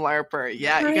time LARPer.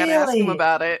 Yeah, really? You gotta ask him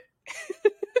about it.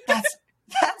 That's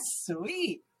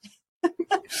sweet.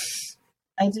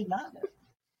 I did not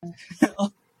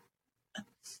know.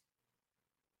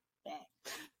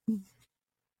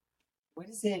 What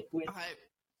is it with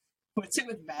what's it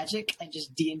with magic and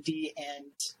just D&D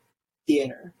and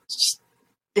theater?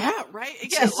 Yeah, right?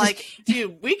 Yeah, like,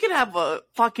 dude, we could have a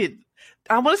fucking...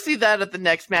 I want to see that at the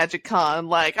next Magic Con.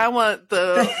 Like, I want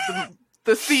the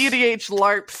CEDH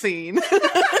LARP scene.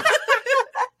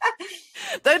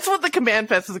 That's what the Command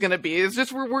Fest is going to be. It's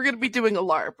just we're going to be doing a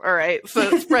LARP, all right?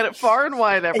 So spread it far and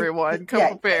wide, everyone.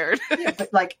 Come prepared. But it's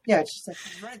just like you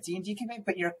run a D&D campaign,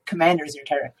 but your commander is your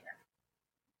character.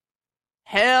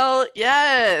 Hell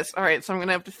yes! All right, so I'm going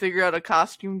to have to figure out a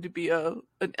costume to be an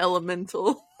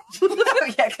elemental.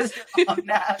 Yeah, because you're on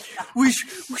that.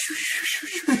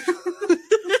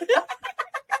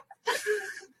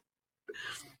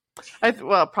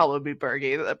 Well, probably be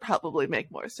Bergie. That'd probably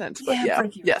make more sense. But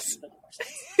yes.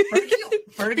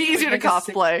 Bergie be easier to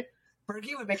cosplay.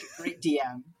 Bergie would make a great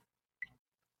DM.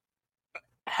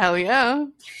 Hell yeah.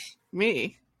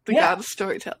 Me. The god of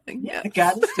storytelling. Yeah, the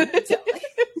god of storytelling.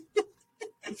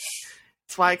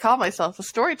 That's why I call myself a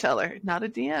storyteller, not a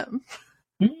DM.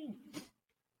 That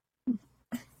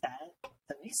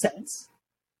makes sense.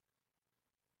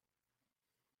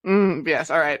 Yes,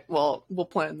 all right. Well, we'll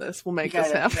plan this. We'll make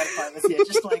this happen. Plan this. Yeah,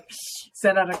 just like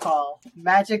send out a call.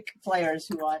 Magic players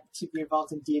who want to be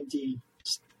involved in D&D.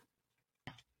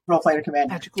 Roleplay to command.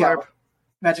 Magic LARP.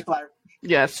 Magic LARP.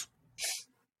 Yes.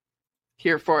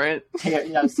 Here for it.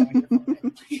 Yeah, so here for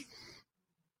it.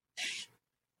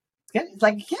 It's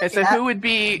like, so who would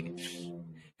be...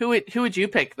 Who would you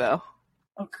pick, though?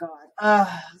 Oh, God.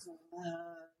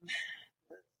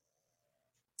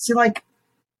 See, like,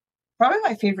 probably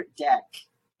my favorite deck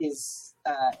is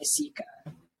Esika.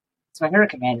 It's my favorite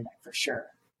commander deck for sure.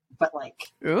 But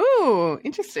like, ooh,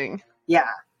 interesting. Yeah.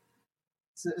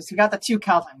 So we got the 2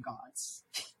 Kaldheim gods.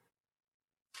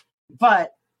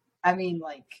 But I mean,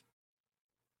 like,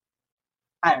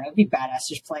 I don't know. It'd be badass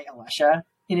to just play Alesha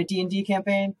in a D&D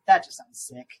campaign. That just sounds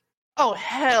sick. Oh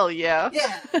hell yeah!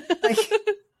 Yeah. Like,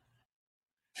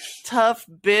 tough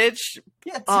bitch.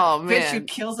 Yeah. Oh bitch man. who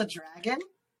kills a dragon.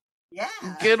 Yeah.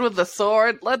 Good with the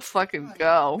sword. Let's fucking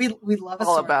go. We love a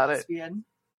all sword about lesbian.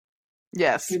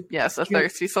 Yes, Good, yes, a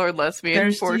thirsty sword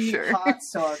lesbian for sure. Hot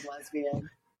sword lesbian.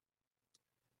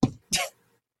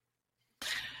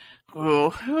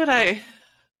 Ooh, who would I?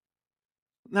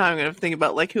 Now I'm gonna think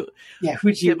about like who. Yeah,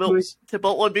 who'd you?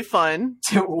 Tybalt would be fun.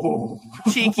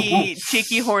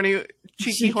 Cheeky, horny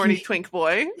twink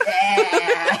boy.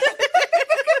 Yeah.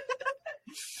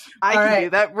 I can do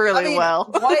that really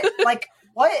well.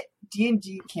 What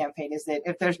D&D campaign is it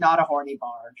if there's not a horny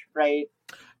bard, right?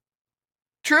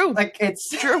 True. Like, it's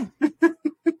true.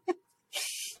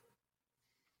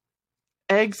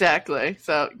 Exactly.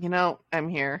 So, I'm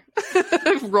here.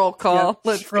 Roll call. Yeah,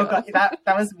 Let's roll go. Call.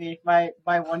 That was me. My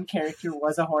one character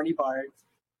was a horny bard.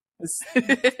 It was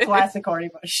classic horny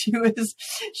bard. She was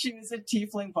a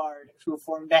tiefling bard who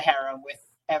formed a harem with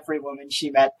every woman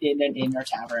she met in an inn or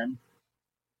tavern.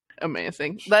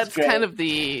 Amazing. That's kind of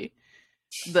the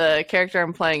character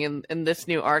I'm playing in this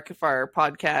new arc of our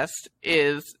podcast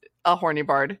is a horny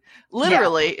bard.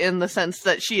 Literally, in the sense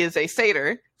that she is a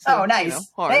satyr. So, oh, nice.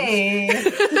 Hey!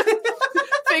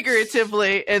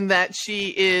 Figuratively, in that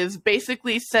she is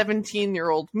basically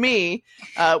 17-year-old me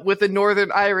with a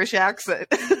Northern Irish accent.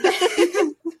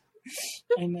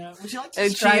 And would you like to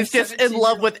and she's just in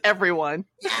love with everyone.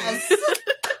 Yes!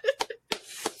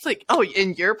 It's like, oh,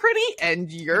 and you're pretty,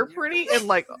 and you're pretty, and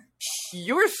like,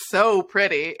 you're so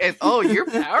pretty, and oh, you're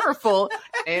powerful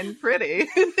and pretty.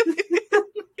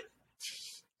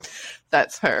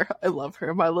 That's her. I love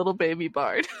her, my little baby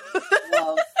bard.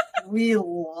 We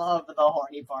love the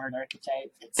horny bard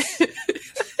archetype.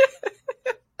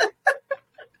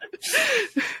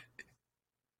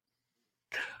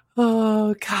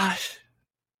 Oh gosh.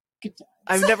 Good times.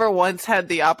 I've never once had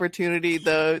the opportunity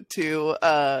though to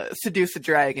seduce a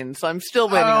dragon, so I'm still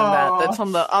waiting on that. That's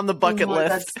on the bucket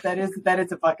list. That is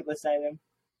a bucket list item.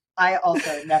 I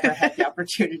also never had the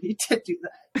opportunity to do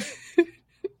that.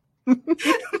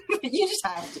 You just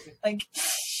have to. Like,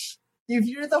 if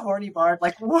you're the horny bard,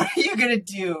 like, what are you gonna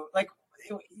do? Like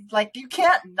you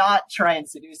can't not try and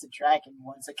seduce a dragon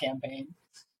once a campaign.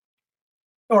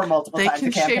 Or multiple times a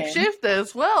campaign. They can shapeshift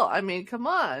as well. I mean, come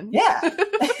on. Yeah.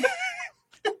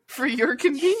 For your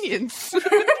convenience.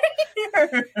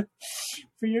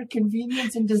 For your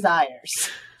convenience and desires.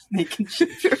 They can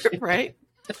shapeshift. Right?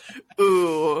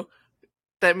 Ooh.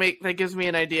 That gives me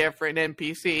an idea for an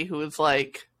NPC who is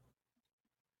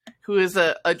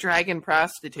a dragon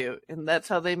prostitute, and that's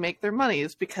how they make their money,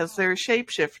 is because they're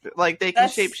shapeshifter. Like, they can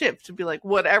shapeshift to be like,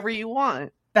 whatever you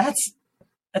want. That's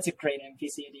a great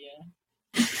NPC idea.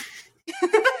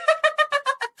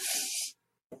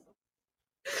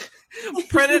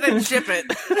 Print it and ship it.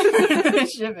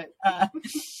 Ship it.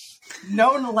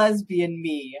 Known lesbian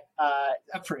me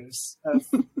approves of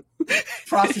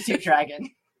prostitute dragon.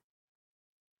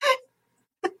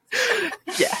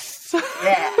 Yes.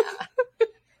 Yeah.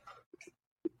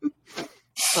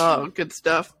 Oh, good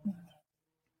stuff.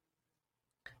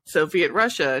 Soviet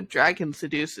Russia, dragon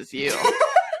seduces you.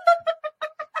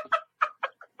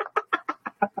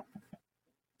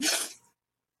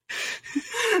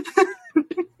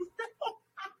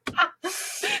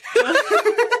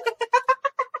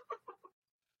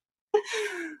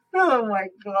 Oh my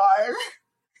god.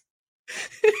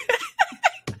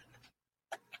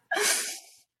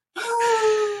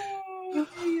 Oh,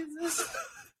 Jesus.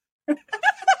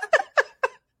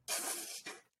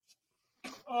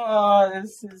 Oh,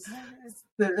 this is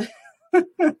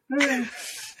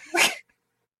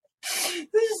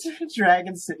this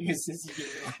dragon seduces you.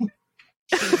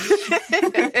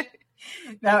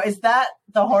 Now, is that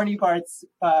the horny bard's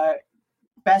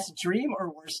best dream or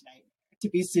worst nightmare to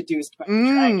be seduced by a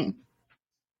dragon?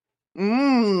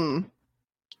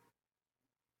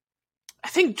 I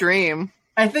think dream.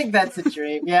 I think that's a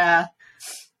dream, yeah.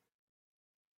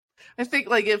 I think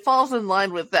like it falls in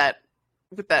line with that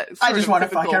I just want to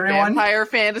fuck everyone. Vampire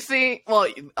fantasy. Well,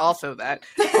 also that.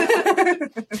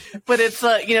 But it's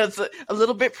it's a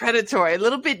little bit predatory, a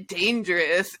little bit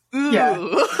dangerous. Ooh.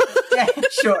 Yeah,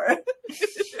 sure.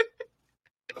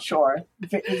 Sure.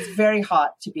 It's very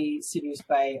hot to be seduced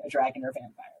by a dragon or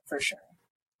vampire, for sure.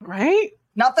 Right?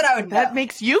 Not that I would know. That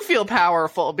makes you feel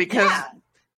powerful because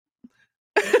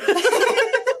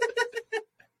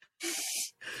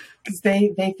because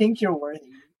they think you're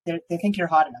worthy. They think you're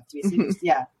hot enough to be seduced.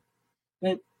 Yeah.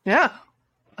 But, yeah.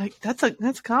 Like that's a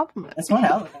compliment. That's one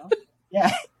hell of a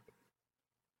Yeah.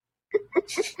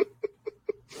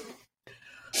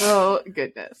 Oh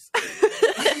goodness.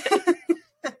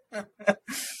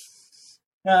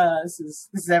 This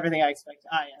is everything I expect.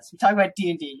 Yes, we talk about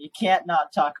D&D. You can't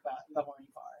not talk about the horny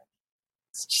bar.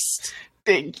 It's just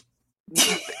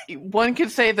one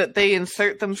could say that they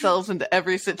insert themselves into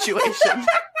every situation.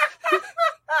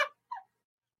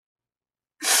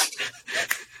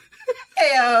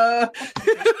 Hey,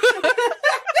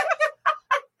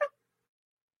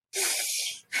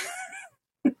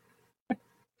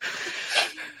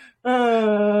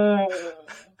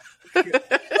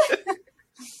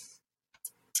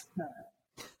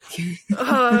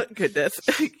 Goodness.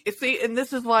 See, and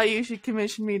this is why you should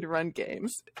commission me to run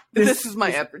games. This is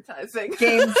my advertising.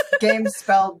 Games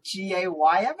spelled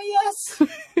GAYMES?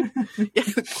 Yeah,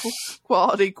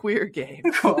 quality queer game.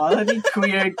 Quality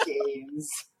queer games.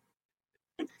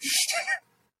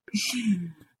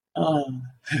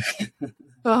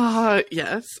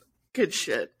 Yes. Good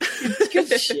shit.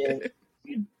 Good shit.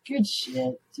 Good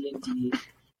shit, D&D.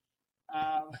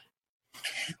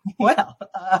 Well,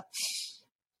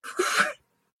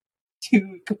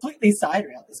 to completely side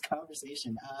rail this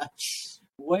conversation,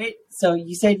 so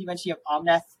you mentioned you have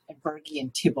Omnath and Bergie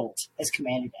and Tybalt as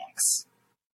commander decks.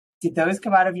 Did those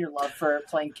come out of your love for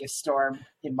playing Giftstorm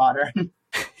in Modern?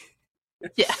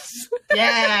 Yes.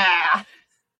 Yeah!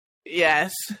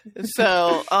 Yes.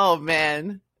 So, oh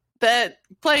man. That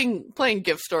playing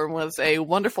Giftstorm was a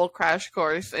wonderful crash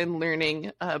course in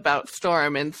learning about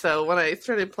Storm, and so when I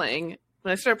started playing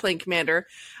Commander,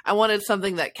 I wanted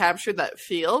something that captured that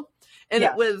feel, and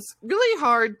it was really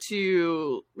hard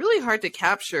to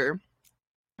capture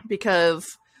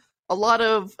because a lot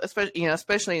of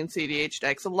especially in CDH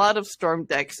decks, a lot of Storm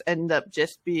decks end up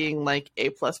just being like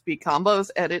A+B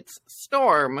combos, and it's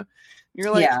Storm.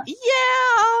 You're like,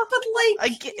 but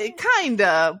like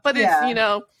kinda, but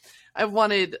it's I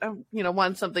wanted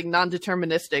something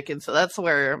non-deterministic, and so that's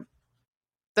where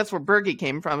Bergie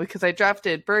came from, because I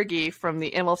drafted Bergie from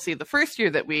the MLC the first year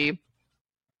that we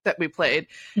played,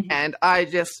 and I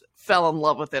just fell in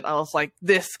love with it. I was like,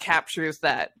 this captures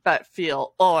that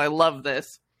feel. Oh, I love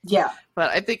this. Yeah.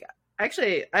 But I think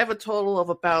actually I have a total of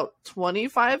about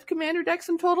 25 commander decks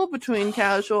in total between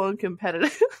casual and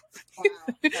competitive. Wow.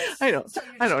 I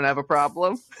don't have a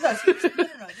problem. No, this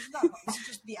is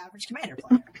just the average commander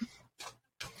player.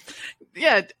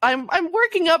 Yeah, I'm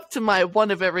working up to my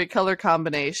one of every color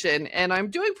combination, and I'm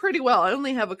doing pretty well. I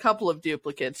only have a couple of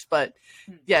duplicates, but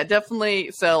yeah,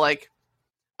 definitely. So like,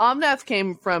 Omnath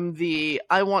came from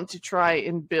I want to try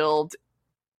and build,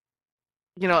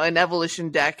 an evolution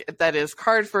deck that is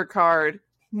card for card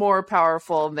more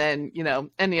powerful than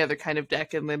any other kind of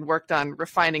deck, and then worked on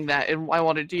refining that. And I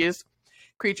wanted to use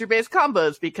creature-based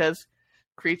combos because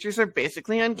creatures are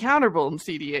basically uncounterable in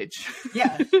CDH.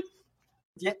 Yeah.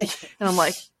 Yeah. And I'm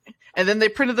like, and then they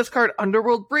printed this card,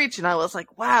 Underworld Breach, and I was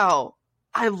like, wow,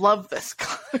 I love this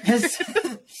card. This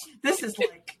is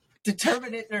like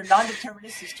determinate or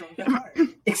non-deterministic strong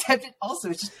card. Except it also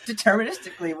is just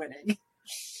deterministically winning.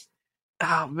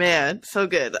 Oh man, so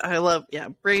good. I love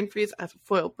Brain Freeze. I have a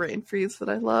foil Brain Freeze that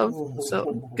I love.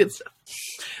 So good stuff.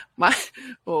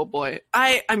 Oh boy.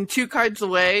 I'm 2 cards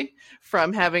away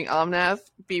from having Omnath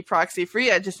be proxy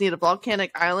free. I just need a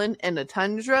volcanic island and a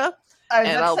tundra.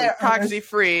 And I'll be proxy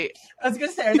free. I was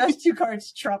gonna say, are those 2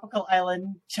 cards Tropical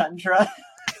Island Tundra?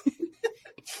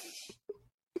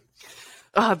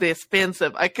 Oh, they're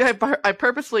expensive. I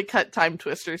purposely cut Time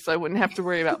Twister so I wouldn't have to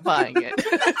worry about buying it.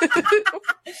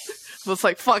 So it's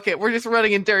like, fuck it, we're just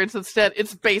running Endurance instead.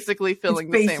 It's basically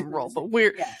filling the same role, but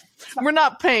we're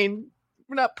not putting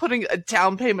a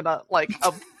down payment on like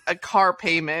a car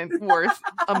payment worth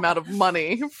amount of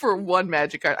money for 1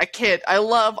 magic card. I can't.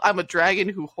 I'm a dragon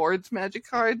who hoards magic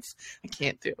cards. I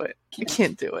can't do it. I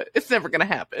can't do it. It's never gonna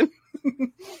happen.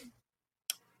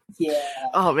 Yeah.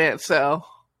 Oh man, so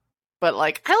But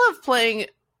like, I love playing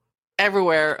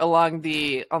everywhere on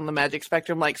the Magic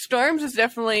spectrum. Like Storm is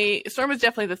definitely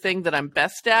the thing that I'm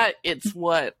best at. It's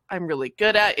what I'm really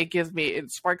good at.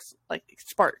 It sparks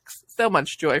so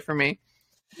much joy for me.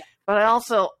 Yeah. But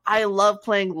I love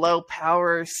playing low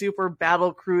power, super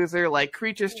battle cruiser, like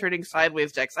creatures turning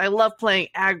sideways decks. I love playing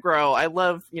aggro. I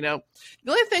love, the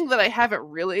only thing that I haven't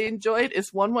really enjoyed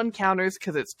is 1/1 counters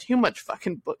because it's too much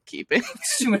fucking bookkeeping.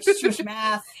 It's too much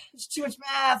math. It's too much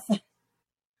math.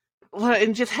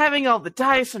 And just having all the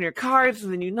dice on your cards,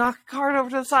 and then you knock a card over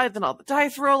to the side, then all the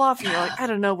dice roll off, and you're like, I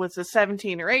don't know, was this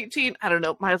 17 or 18? I don't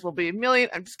know, might as well be a million.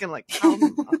 I'm just gonna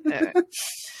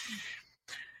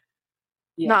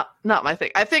yeah. Not my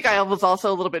thing. I think I was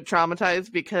also a little bit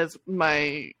traumatized because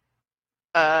my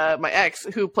ex,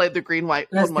 who played the green-white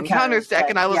 1/1 counters deck,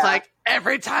 and I was like,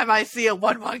 every time I see a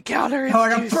 1/1 counter,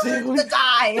 it's too soon. The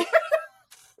die!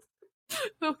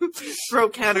 Throw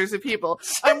counters at people.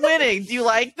 I'm winning. Do you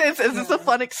like this? Is this a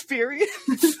fun experience?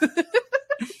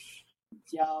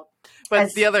 Yeah. But I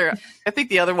think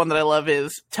the other one that I love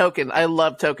is token. I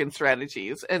love token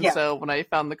strategies. And so when I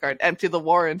found the card Empty the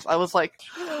Warrant, I was like,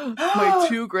 my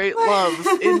two great loves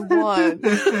in one.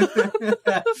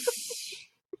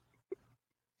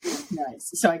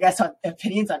 Nice. So I guess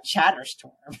opinions on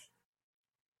Chatterstorm.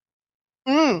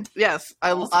 Yes,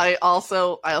 I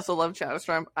also love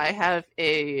Chatterstorm. I have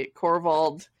a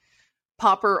Corvold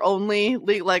popper only,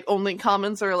 like only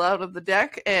commons are allowed of the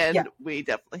deck, and we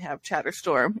definitely have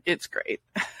Chatterstorm. It's great.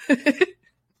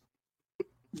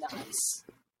 Nice.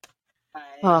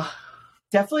 I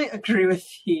definitely agree with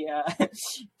the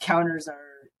counters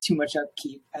are too much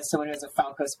upkeep as someone who has a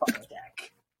Falco Sparo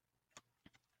deck.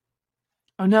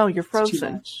 Oh no, you're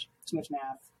frozen. Too much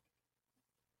math.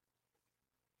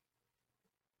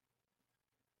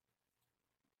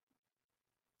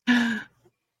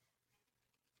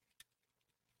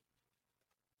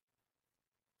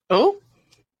 Oh,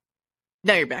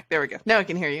 now you're back. There we go. Now I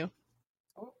can hear you.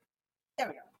 Oh, there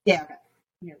we go. Yeah, okay.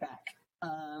 You're back.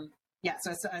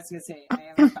 So I was gonna say I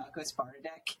have a Falco Sparo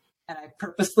deck, and I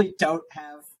purposely don't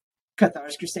have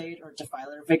Cathar's Crusade or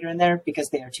Defiler Vigor in there because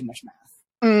they are too much math.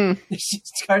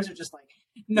 These cards are just like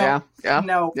no. I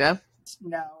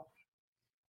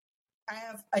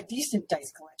have a decent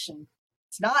dice collection.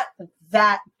 It's not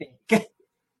that big.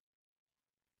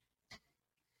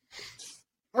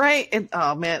 Right, and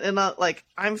oh man, and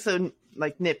I'm so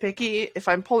nitpicky. If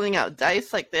I'm pulling out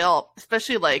dice, they all,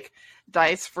 especially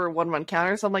dice for 1/1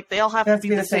 counters, I'm like they all have to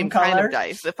be the same kind of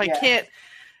dice. If I can't,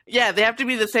 they have to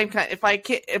be the same kind. If I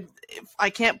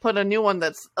can't put a new one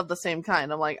that's of the same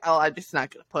kind, I'm like, oh, I'm just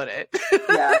not gonna put it.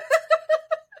 Yeah.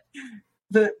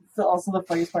 Also the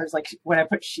funniest part is when I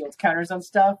put shield counters on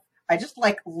stuff, I just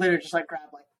literally just grab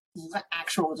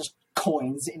actual just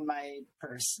coins in my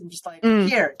purse. I'm just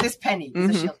here, this penny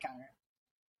is a shield counter.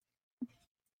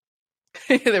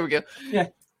 There we go. Yeah.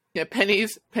 Yeah,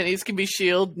 pennies can be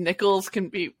shield, nickels can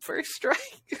be first strike.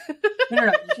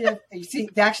 No. You see,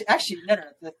 actually, no.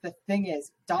 The thing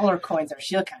is, dollar coins are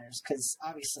shield counters because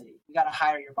obviously you got to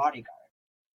hire your bodyguard.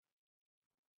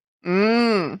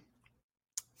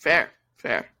 Fair.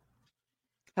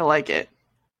 I like it.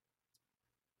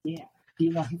 Yeah.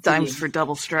 Dimes for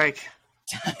double strike.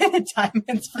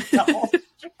 Diamonds for double strike.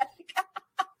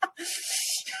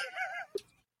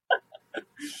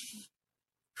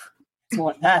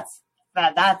 Well, that's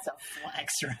a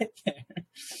flex right there.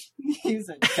 Use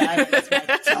a diamond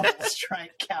double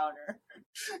strike counter.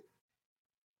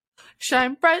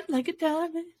 Shine bright like a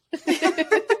diamond.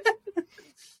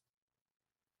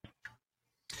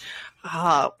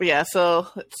 So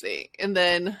let's see. And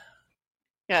then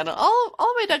all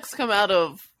my decks come out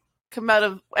of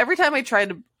every time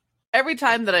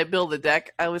that I build a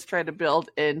deck, I always try to build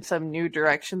in some new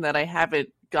direction that I haven't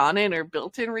gone in or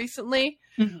built in recently.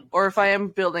 Mm-hmm. Or if I am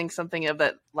building something of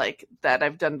that that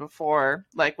I've done before,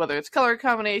 whether it's color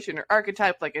combination or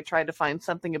archetype, I try to find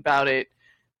something about it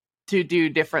to do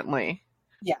differently.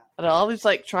 Yeah. But I always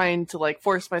trying to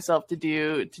force myself to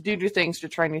do new things, to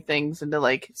try new things, and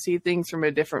to see things from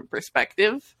a different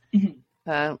perspective. Mm-hmm.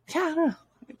 I don't know.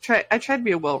 I try to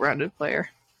be a well-rounded player.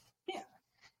 Yeah.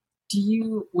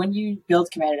 When you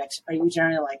build commander decks, are you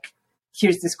generally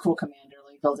here's this cool commander,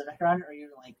 build a deck around, or are you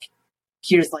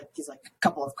here's these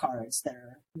couple of cards that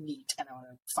are neat and I want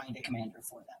to find a commander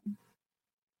for them?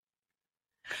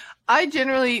 I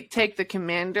generally take the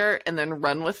commander and then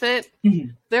run with it.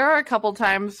 Mm-hmm. There are a couple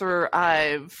times where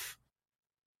I've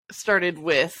started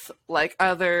with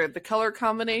either the color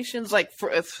combinations,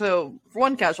 for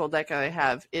one casual deck I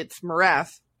have, it's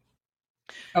Marath.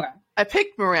 Okay. I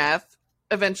picked Marath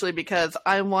eventually because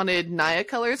I wanted Naya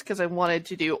colors because I wanted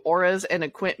to do auras and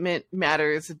equipment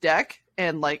matters deck,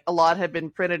 and like a lot had been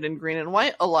printed in green and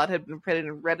white, a lot had been printed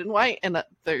in red and white, and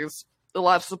there's a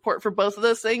lot of support for both of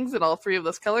those things in all three of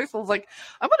those colors. So I was like,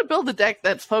 I'm going to build a deck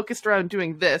that's focused around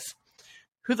doing this.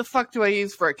 Who the fuck do I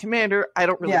use for a commander? I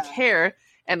don't really care.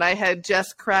 And I had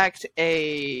just cracked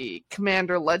a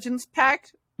Commander Legends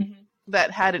pack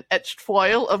that had an etched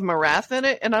foil of Marath in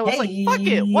it, and I was like, fuck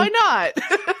it, why not?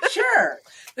 Sure.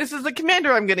 This is the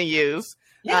commander I'm going to use.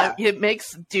 Yeah. It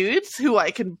makes dudes who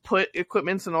I can put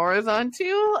equipments and auras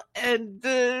onto, and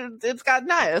it's got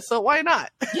Naya, so why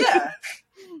not? Yeah.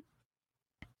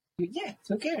 Yeah,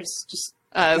 who cares? Just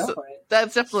go for it.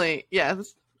 That's definitely,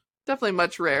 that's definitely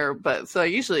much rare, but so I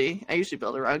usually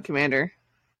build around commander.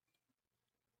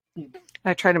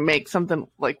 I try to make something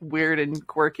like weird and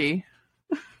quirky.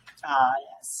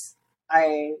 Yes.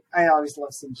 I always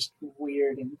love some just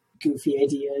weird and goofy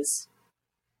ideas.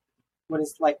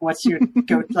 What's your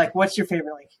what's your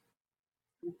favorite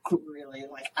really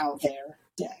out there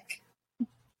deck?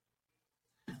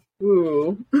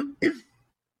 Ooh.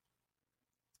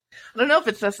 I don't know if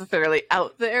it's necessarily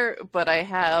out there, but I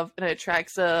have an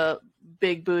Atraxa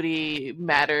Big Booty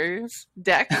Matters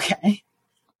deck. Okay.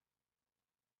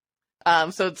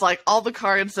 So it's like all the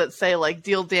cards that say like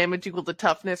deal damage equal to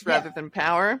toughness rather than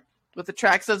power with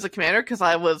Atraxa as a commander, because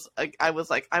I was like I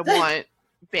want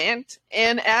Bant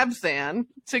and Abzan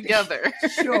together.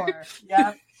 Sure.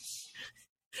 Yeah.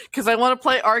 Because I want to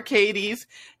play Arcades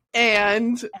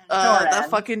and the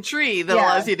fucking tree that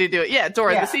allows you to do it. Yeah,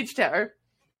 Doran, the Siege Tower.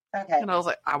 Okay. And I was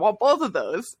like, I want both of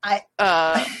those.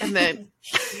 And then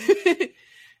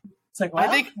it's like, well, I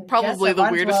think probably the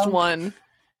weirdest one.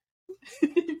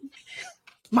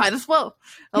 Might as well.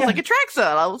 I was like, Atraxa.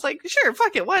 And I was like, sure,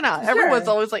 fuck it, why not? Sure. Everyone's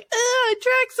always like,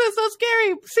 Atraxa, so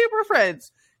scary, super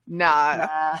friends. Nah,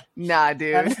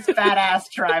 dude. That's badass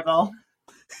tribal.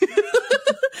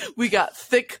 We got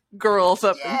thick girls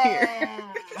up in here.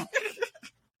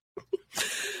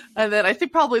 And then I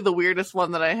think probably the weirdest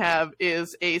one that I have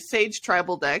is a Sage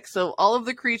tribal deck. So all of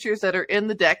the creatures that are in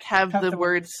the deck have the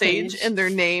word Sage in their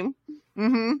name.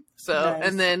 Mm-hmm. So, nice.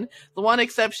 And then the one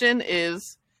exception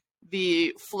is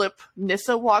the flip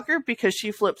Nissa Walker, because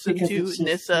she flips into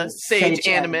Nissa Sage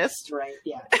Animus. Right,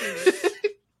 yeah.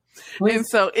 And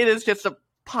so it is just a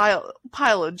pile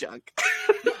of junk.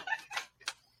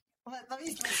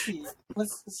 Let's see.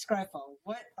 Let's Scryfall.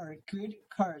 What are good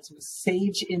cards with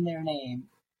Sage in their name?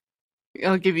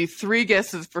 I'll give you 3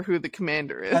 guesses for who the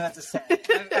commander is. That's a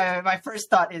set. My first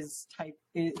thought is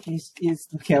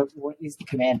look out, what is the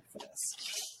commander for this?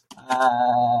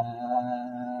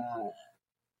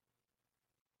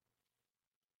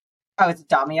 It's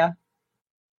Damia.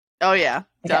 Oh yeah,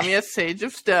 Damia, Sage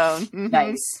of Stone. Mm-hmm.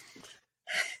 Nice.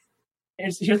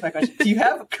 Here's my question: do you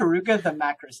have Karuga the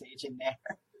Macro Sage in there?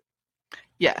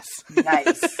 Yes.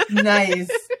 Nice.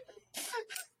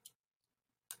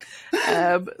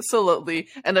 Absolutely,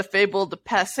 and a fabled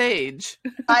Passage.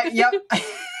 Yep.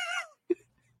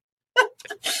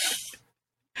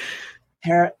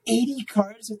 There are 80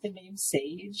 cards with the name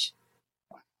Sage.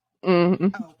 Wow. Mm-hmm.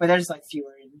 Oh, but there's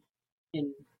fewer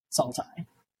in Sultai.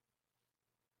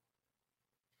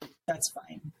 That's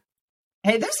fine.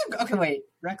 Hey, there's some. Okay, wait.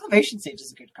 Reclamation Sage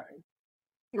is a good card.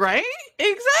 Right?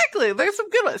 Exactly. There's some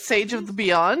good ones. Sage of the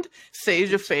Beyond,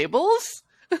 Sage of Fables.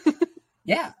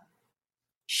 Yeah.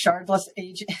 Shardless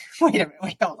Agent. Wait a minute.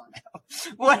 Wait, hold on now.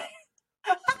 What?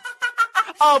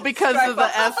 Oh, because of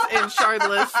the S in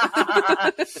Shardless.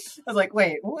 I was like,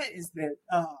 wait, what is this?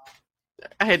 Oh.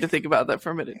 I had to think about that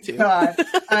for a minute, too. God.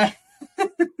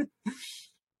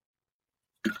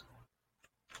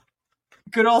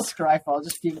 Good old Scryfall,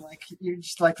 just being you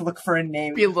just look for a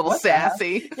name. Be a little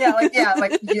sassy. Yeah,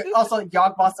 also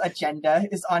Yawgmoth's Agenda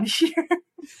is on here.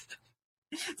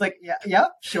 It's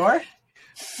yep, sure.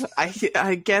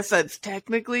 I guess that's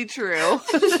technically true.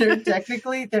 Sure,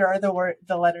 technically there are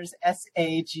the letters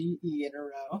SAGE in a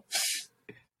row.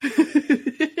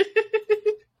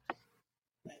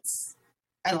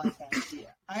 I like that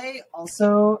idea. I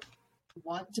also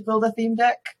want to build a theme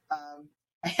deck.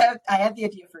 I had the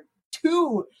idea for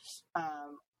 2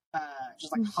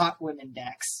 just hot women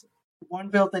decks. One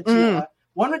built Najeela.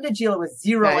 One with Najeela with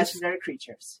 0 legendary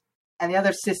creatures. And the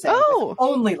other Sisay with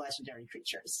only legendary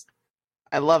creatures.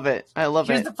 I love it.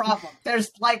 Here's the problem.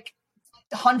 There's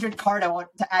 100 card I want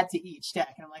to add to each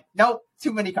deck. And I'm like, nope,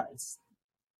 too many cards.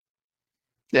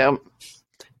 Yeah.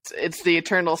 It's the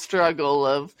eternal struggle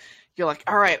of, you're like,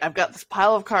 all right, I've got this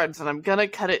pile of cards and I'm going to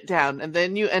cut it down. And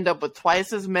then you end up with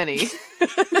twice as many.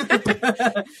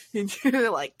 And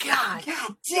you're like, God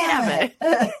damn it.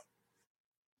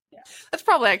 Yeah. That's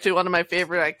probably actually one of my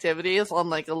favorite activities on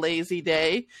like a lazy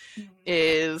day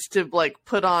is to like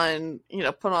put on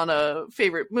a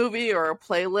favorite movie or a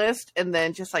playlist and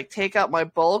then just like take out my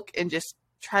bulk and just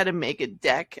try to make a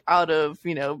deck out of,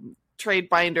 trade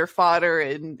binder fodder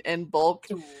and bulk.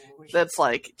 Ooh. That's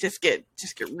like just get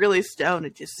really stoned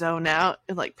and just zone out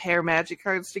and like pair magic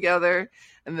cards together,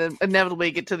 and then inevitably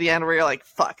get to the end where you're like,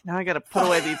 fuck, now I gotta put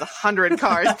away these 100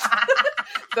 cards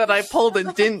that I pulled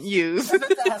and didn't use. I was about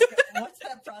to ask, what's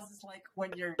that process like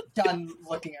when you're done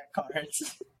looking at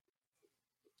cards?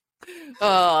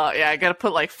 Oh yeah, I gotta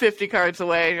put like 50 cards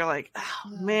away, and you're like,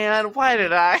 oh man, why did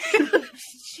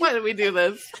we do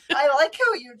this? I like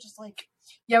how you're just like,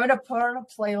 yeah, I'm gonna put on a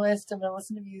playlist, I'm gonna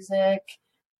listen to music,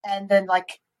 and then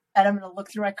and I'm gonna look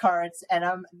through my cards, and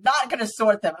I'm not gonna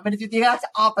sort them. I'm gonna do the exact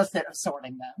opposite of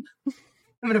sorting them.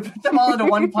 I'm gonna put them all into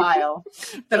one pile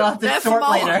that I'll have to sort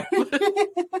later.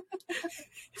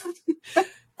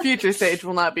 Future Sage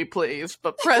will not be pleased,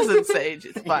 but present Sage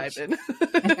is vibing.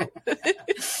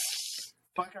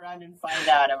 Fuck around and find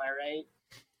out, am I right?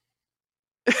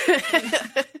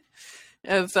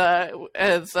 As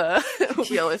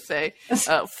we always say,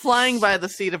 flying by the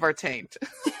seat of our taint.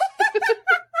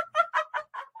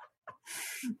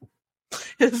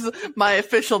 Is my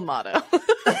official motto.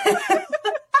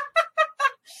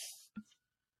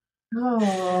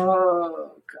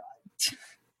 Oh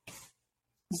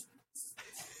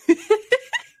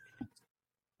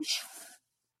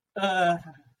god.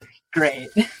 Great.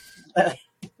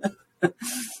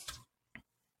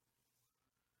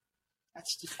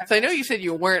 So I know you said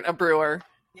you weren't a brewer.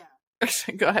 Yeah.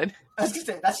 Go ahead. I was gonna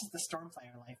say that's just the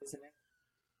Stormfire life, isn't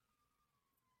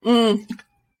it?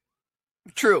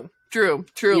 Truly.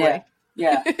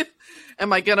 Yeah.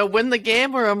 Am I gonna win the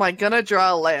game or am I gonna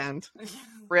draw a land?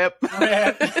 Rip.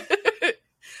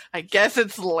 I guess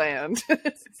it's land.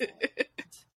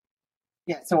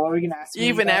 Yeah, so what were we gonna ask me?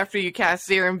 Even after you cast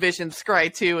Serum Vision,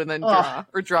 scry 2 and then draw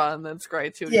and then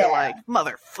scry 2, and you're like,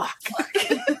 motherfuck.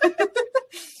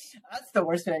 That's the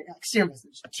worst thing. Like, Serum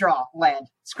Vision, draw, land,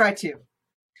 scry 2.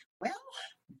 Well,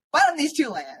 what are these 2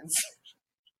 lands?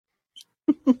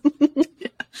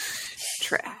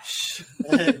 Trash.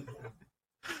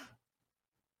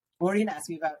 What were you gonna ask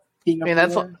me about being a brewer?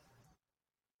 That's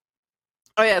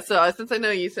Oh yeah, so since I know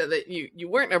you said that you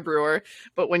weren't a brewer,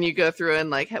 but when you go through and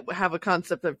like have a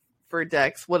concept for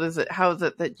decks, what is it? How is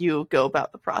it that you go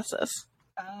about the process?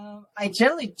 I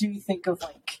generally do think of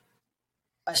like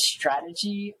a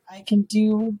strategy I can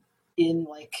do in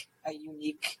like a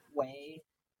unique way.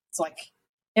 It's like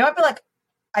it might be like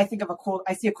I see a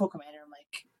cool commander. I'm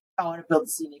like, I want to build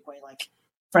this unique way. Like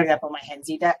for example, my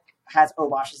Henzi deck has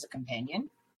Obosh as a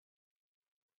companion.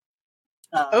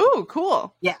 Oh,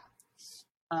 cool. Yeah.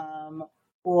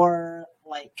 Or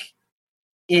like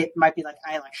it might be like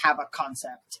I like have a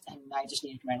concept and I just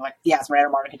need a commander. Like it's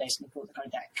Random Arctic Dice in the Pool card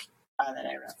deck that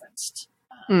I referenced,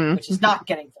 which is not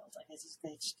getting filled. Like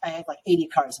I have like 80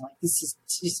 cards. I'm like, this is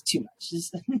just too much.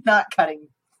 Just not cutting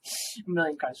a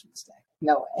million cards from this deck.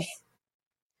 No way.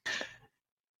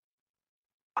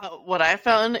 What I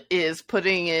found is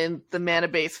putting in the mana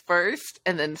base first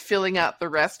and then filling out the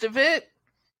rest of it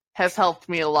has helped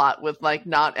me a lot with like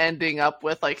not ending up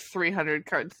with like 300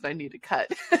 cards that I need to cut.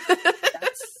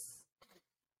 That's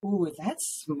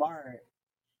smart.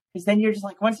 Because then you're just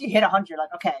like, once you hit 100, you're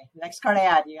like, okay, the next card I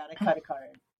add, you gotta cut a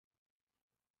card.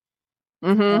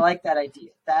 Mm-hmm. I like that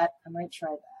idea. I might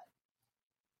try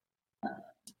that.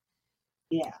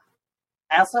 Yeah.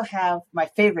 I also have my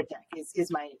favorite deck is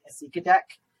my Esika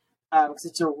deck. Because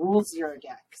it's a Rule 0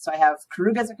 deck. So I have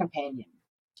Karug as a companion.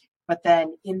 But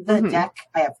then in the deck,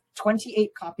 I have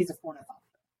 28 copies of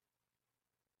Ornithopter.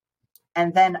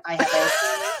 And then I have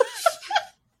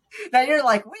now you're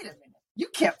like, wait a minute. You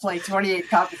can't play 28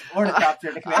 copies of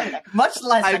Ornithopter in a commander deck, much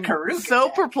less a Karug so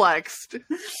deck. Perplexed.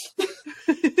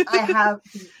 I have...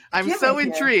 I'm so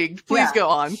intrigued. Please go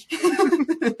on.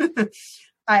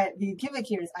 The gimmick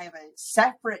here is I have a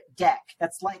separate deck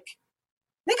that's like,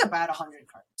 I think about 100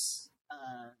 cards.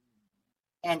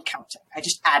 And counting. I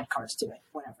just add cards to it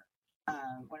whenever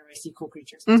I see cool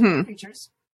creatures.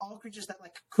 All creatures that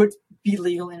like could be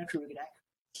legal in a Karug deck.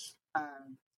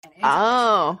 And anytime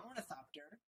I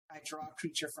Ornithopter, I draw a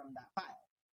creature from that pile.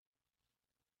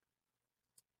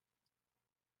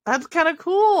 That's kind of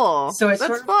cool. So it's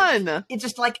that's fun. It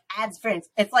just like adds variance.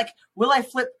 It's like, will I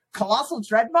flip Colossal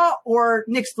Dreadmaw or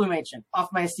Nyx Plume Ancient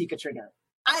off my Esika trigger?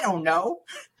 I don't know.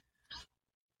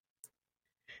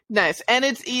 Nice. And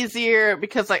it's easier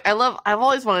because like I've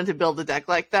always wanted to build a deck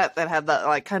like that had that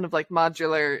like kind of like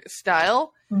modular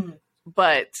style.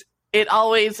 But it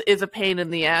always is a pain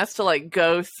in the ass to like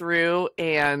go through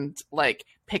and like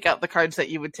pick out the cards that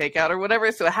you would take out or whatever.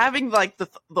 So having like the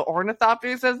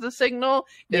ornithopters as the signal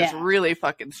is really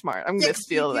fucking smart. I'm gonna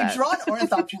steal that. You draw an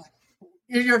ornithopter,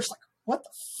 you're just like, what the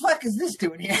fuck is this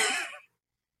doing here?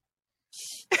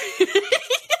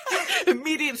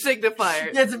 Immediate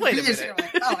signifier. Yeah, it's immediate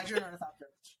signifier. Oh, I drew an ornithopter.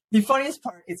 The funniest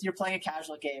part is you're playing a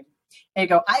casual game and you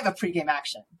go, I have a pregame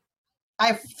action. I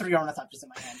have 3 ornithopters in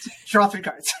my hand. Draw 3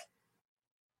 cards.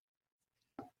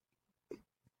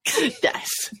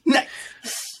 Nice.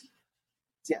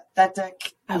 Yeah, that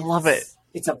deck. I love it.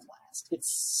 It's a blast.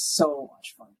 It's so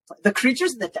much fun to play. The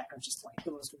creatures in the deck are just like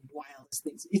the most wildest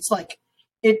things. It's like,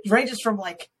 it ranges from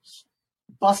like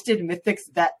busted mythics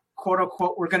that quote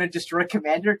unquote were going to destroy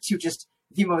Commander to just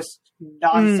the most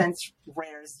nonsense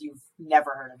rares you've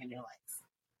never heard of in your life.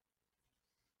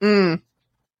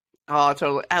 Oh,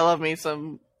 totally. I love me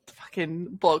some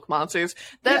fucking bulk monsters.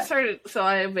 That started. So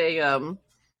I have a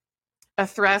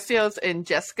Thrasios and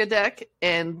Jessica deck,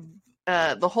 and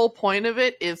the whole point of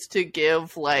it is to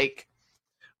give like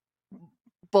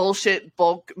bullshit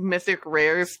bulk mythic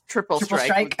rares triple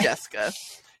strike with Jessica,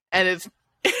 and it's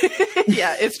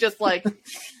it's just like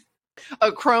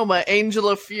a Chroma Angel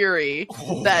of Fury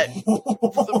that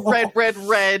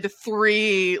red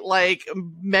 3 like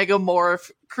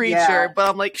megamorph creature, but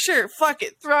I'm like, sure, fuck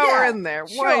it, throw her in there.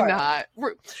 Sure. Why not?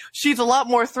 She's a lot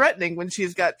more threatening when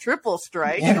she's got triple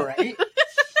strike. Yeah, right.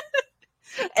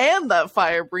 And that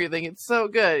fire breathing, it's so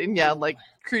good. And like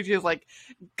creatures like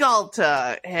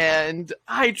Galta and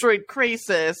Hydroid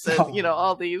Krasis and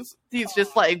all these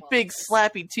just like big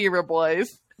slappy Tira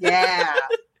boys. Yeah.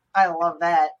 I love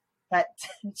that. That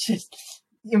just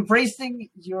embracing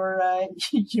your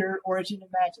origin of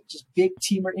Magic, just big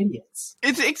teamer idiots.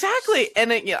 It's exactly,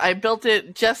 and I built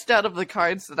it just out of the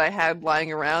cards that I had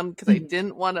lying around because I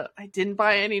didn't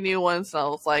buy any new ones. And I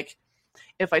was like,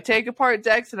 if I take apart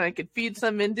decks and I could feed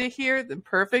some into here, then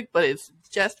perfect. But it's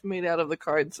just made out of the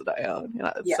cards that I own,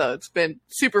 so it's been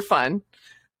super fun.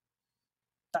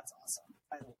 That's awesome.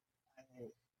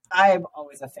 I'm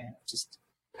always a fan of just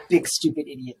big stupid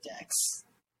idiot decks.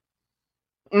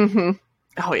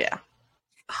 Oh yeah.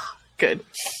 Good.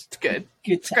 It's good.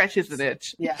 Good scratches an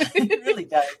itch. Yeah, it really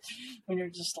does. When you're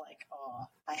just like, oh,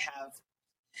 I have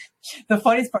the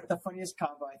funniest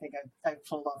combo I think I've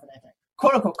pulled off in that deck.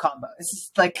 Quote unquote combo.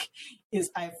 I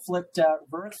flipped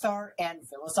Rurikthar and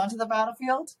Villas onto the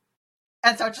battlefield.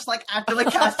 And so just like after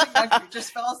like casting my creature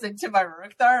spells into my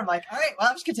Rurikthar, I'm like, all right, well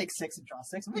I'm just gonna take 6 and draw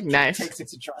 6. I'm gonna take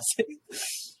 6 and draw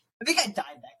 6. I think I died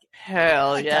that game.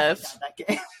 Hell yes. Died that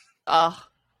game. Oh.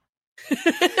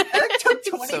 I took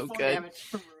 24 damage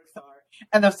from Rurikthar,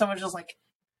 and then someone just like,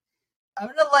 I'm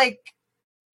gonna like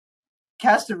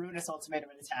cast a Ruinous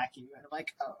Ultimatum and attack you, and I'm like,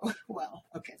 oh well,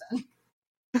 okay then.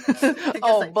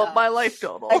 But my life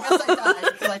total. I guess I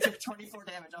died because I took 24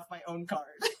 damage off my own card.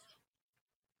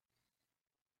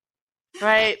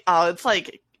 Right? Oh, it's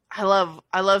like I love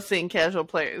seeing casual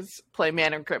players play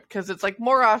Mana Crypt because it's like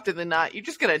more often than not you're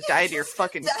just gonna die to your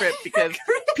fucking crypt because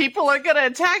people are gonna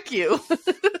attack you.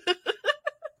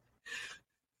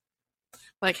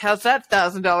 Like, how's that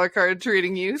 $1,000 card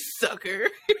treating you, sucker?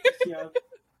 Yeah.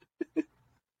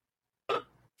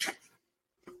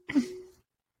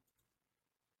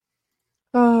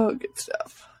 Oh, good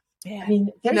stuff. Yeah, I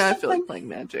mean, I feel like playing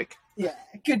Magic. Yeah,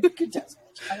 good times.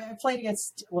 I played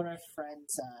against one of my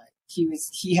friends.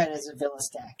 He had his Villas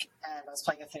deck, and I was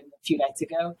playing with him a few nights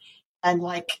ago. And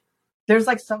like, there's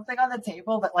like something on the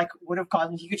table that like would have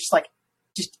caused him. He could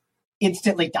just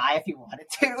instantly die if he wanted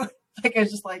to. Like, it was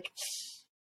just like.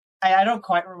 I don't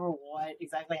quite remember what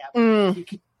exactly happened. He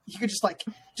could just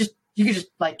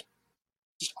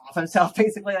off himself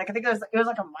basically. Like I think it was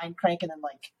like a mind crank and then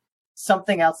like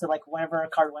something else that like whenever a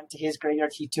card went to his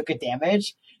graveyard he took a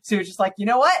damage. So he was just like, you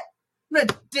know what? I'm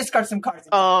gonna discard some cards.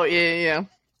 Oh yeah.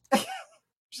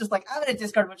 Just like I'm gonna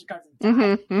discard a bunch of cards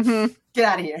and die. Get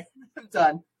out of here. I'm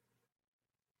done.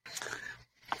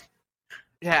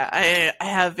 Yeah, I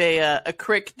have a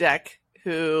Crick deck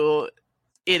who.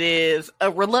 It is a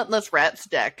Relentless Rats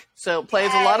deck, so it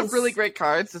plays a lot of really great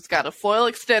cards. It's got a foil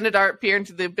extended art Peer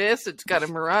into the Abyss. It's got a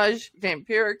Mirage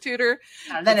Vampiric Tutor.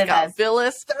 And then it has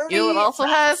Villas. It also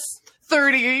has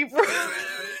 30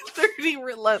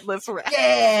 Relentless Rats.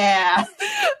 Yeah,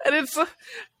 and it's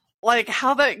like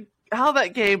how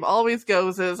that game always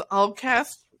goes is I'll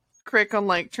cast Crick on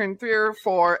like turn 3 or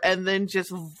 4 and then just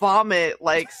vomit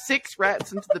like 6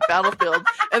 rats into the battlefield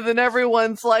and then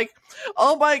everyone's like,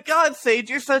 oh my god, Sage,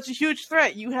 you're such a huge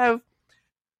threat, you have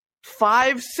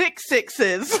 5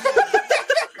 6/6s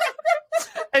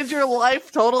and your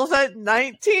life total's at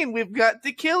 19, we've got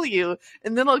to kill you.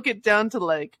 And then I'll get down to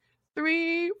like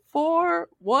 3, 4,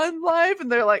 1 life,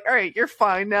 and they're like, all right, you're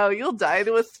fine now. You'll die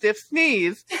to a stiff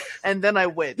sneeze, and then I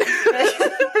win.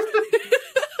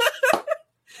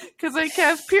 Because I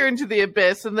cast Peer into the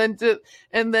Abyss, and then go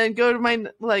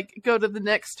to the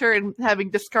next turn, having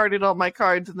discarded all my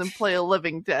cards, and then play a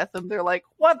Living Death, and they're like,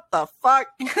 "What the fuck?"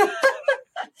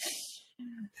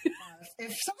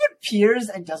 If someone peers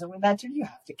and doesn't win that turn, you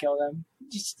have to kill them.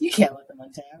 You can't let them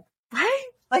untap. Right?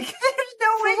 Like, there's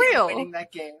no way you're winning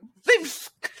that game. They've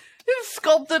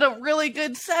sculpted a really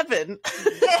good 7.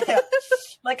 Yeah.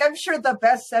 Like, I'm sure the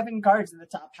best 7 cards in the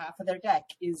top half of their deck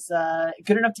is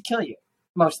good enough to kill you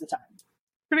most of the time.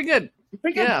 Pretty good.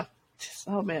 Pretty good. Yeah.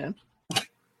 Oh, man.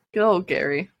 Good old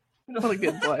Gary. What a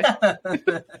good boy.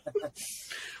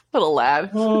 What a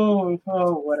lad. Oh,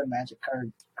 what a Magic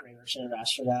card Graver should have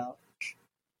asked for that.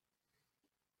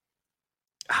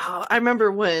 Oh, I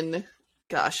remember when,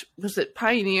 gosh, was it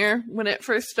Pioneer when it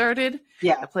first started?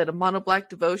 Yeah. I played a mono black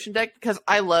Devotion deck because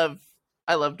I love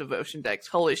Devotion decks.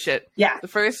 Holy shit. Yeah. The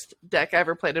first deck I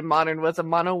ever played in Modern was a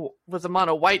mono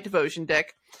white Devotion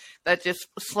deck that just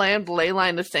slammed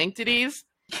Leyline of Sanctities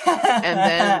and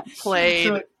then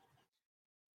played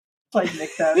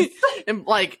Nykthos. and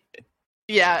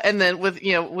and then with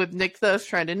Nykthos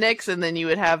trying to Nyx, and then you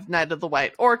would have Knight of the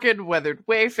White Orchid, Weathered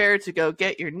Wayfarer to go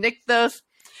get your Nykthos.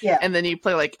 Yeah. And then you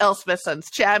play like Elspeth Sun's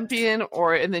Champion,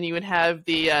 and then you would have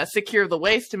the Secure the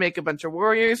Waste to make a bunch of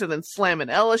warriors, and then slam an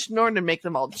Elish Norn to make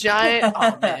them all giant.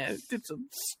 Oh man, did some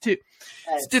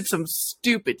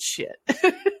stupid shit.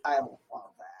 I love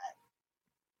that.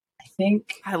 I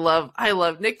think I love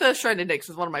Nykthos Shrine to Nyx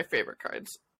is one of my favorite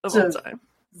cards of all time.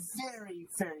 Very,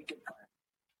 very good card.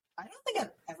 I don't think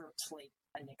I've ever played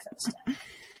a Nykthos deck.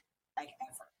 Like,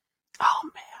 ever. Oh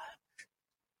man.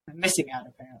 I'm missing out,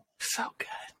 apparently. So good.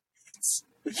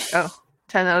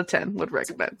 10 out of 10 would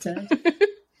recommend. 10? I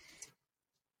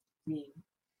mean,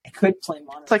 I could play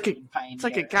Mono. It's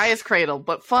like a Gaia's Cradle,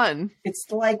 but fun. It's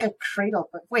like a Cradle,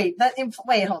 but wait,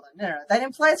 hold on. No. That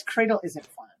implies Cradle isn't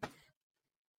fun.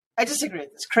 I disagree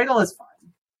with this. Cradle is fun.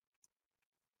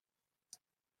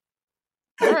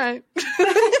 All right.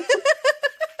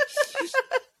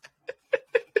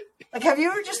 Like, have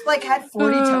you ever just, had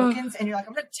 40 tokens, and you're like,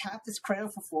 I'm going to tap this Cradle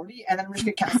for 40, and then I'm just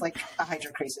going to cast, a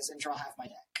Hydra Crisis and draw half my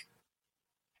deck.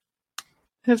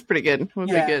 That's pretty good.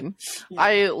 Pretty good. Yeah.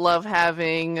 I love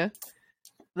having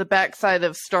the backside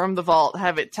of Storm the Vault,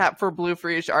 have it tap for blue for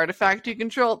each artifact you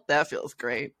control. That feels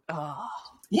great. Oh,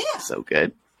 yeah. So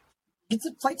good. You get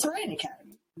to play Terrain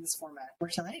Academy in this format,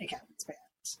 where Terrain Academy is banned.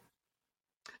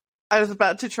 I was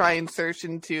about to try and search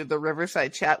into the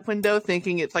Riverside chat window,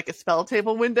 thinking it's like a spell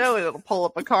table window, and it'll pull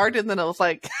up a card, and then I was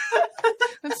like,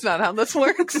 that's not how this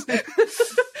works. Yeah,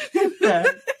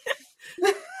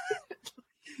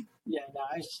 no,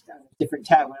 I was on a different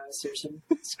tab when I was searching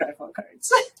Scryfall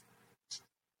cards.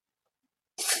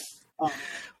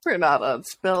 We're not on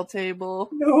spell table.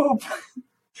 Nope.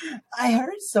 I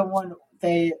heard someone,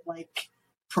 they,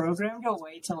 programmed a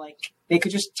way to, they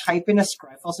could just type in a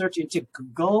Scryfall search into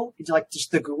Google, into,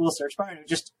 just the Google search bar, and it would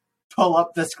just pull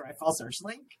up the Scryfall search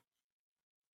link.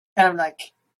 And I'm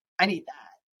like, I need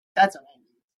that. That's what I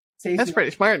need. That's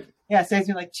pretty smart. Yeah, it saves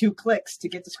me, 2 clicks to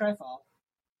get to Scryfall.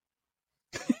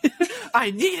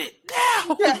 I need it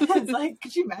now! Yeah, it's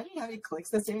could you imagine how many clicks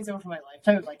that saves over my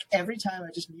lifetime? Every time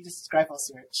I just need a Scryfall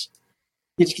search,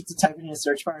 you just get to type it in a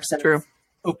search bar instead of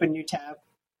open new tab,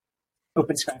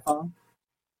 open Scryfall.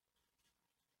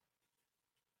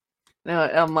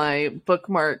 Now, on my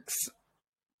bookmarks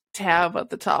tab at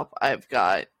the top, I've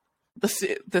got this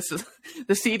is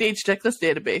the CDH Checklist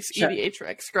Database, sure. EDH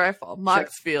Rec, Scryfall,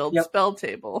 Moxfield, Yep. Spell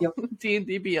Table, Yep.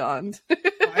 D&D Beyond.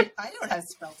 I don't have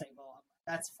Spell Table.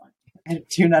 That's funny. I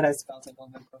do not have Spell Table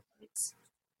in my bookmarks.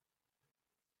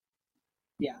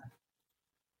 Yeah.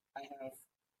 I have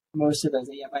most of those.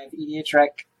 Yep, I have EDH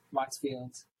Rec,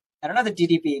 Moxfield. I don't have the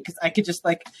DDB because I could just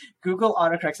Google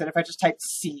autocorrects, and if I just typed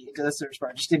C into the search bar,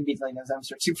 it just immediately knows I'm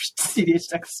searching for CDH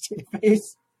Checklist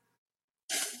Database.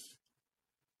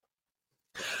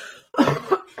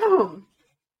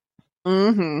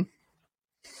 Mm-hmm.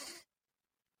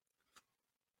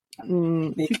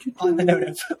 On the note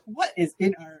of what is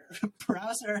in our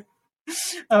browser,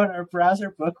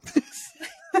 bookmarks.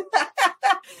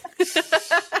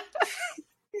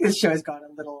 This show has gone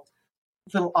a little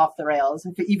off the rails,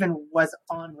 if it even was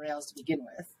on rails to begin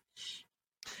with.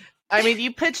 I mean,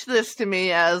 you pitched this to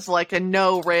me as a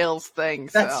no rails thing.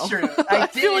 That's true. I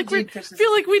feel like we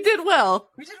did well.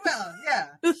 We did well,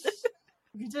 yeah.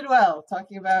 We did well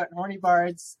talking about horny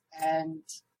bards and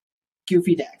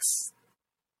goofy decks.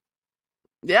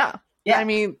 Yeah. Yeah. I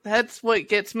mean, that's what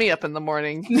gets me up in the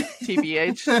morning,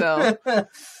 TBH. So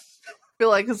feel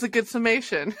like it's a good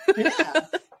summation. Yeah.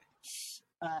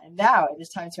 And now it is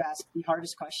time to ask the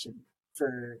hardest question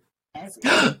for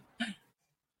everyone.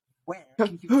 Where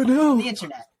can you find the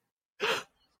internet?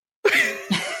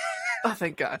 Oh,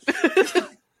 thank God.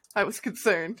 I was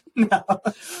concerned. No.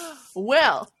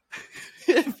 Well,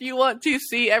 if you want to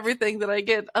see everything that I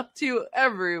get up to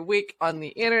every week on the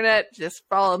internet, just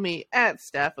follow me at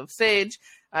Staff of Sage.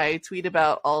 I tweet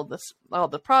about all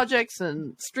the projects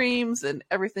and streams and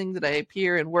everything that I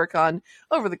appear and work on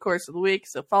over the course of the week,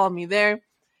 so follow me there.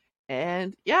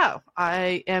 And yeah,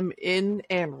 I am in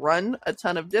and run a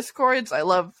ton of Discords. I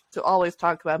love to always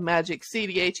talk about Magic,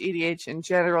 CDH, EDH in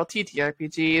general,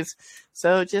 TTRPGs.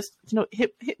 So just,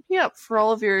 hit me up for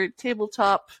all of your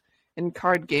tabletop and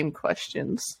card game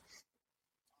questions.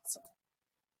 Awesome.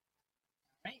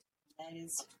 All right, that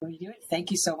is going to do it.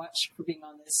 Thank you so much for being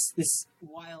on this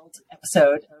wild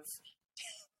episode of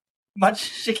much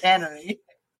chicanery.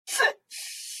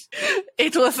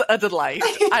 It was a delight.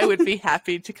 I would be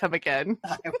happy to come again.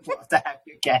 I would love to have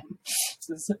you again. This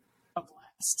is a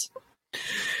blast.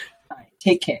 All right,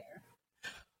 take care.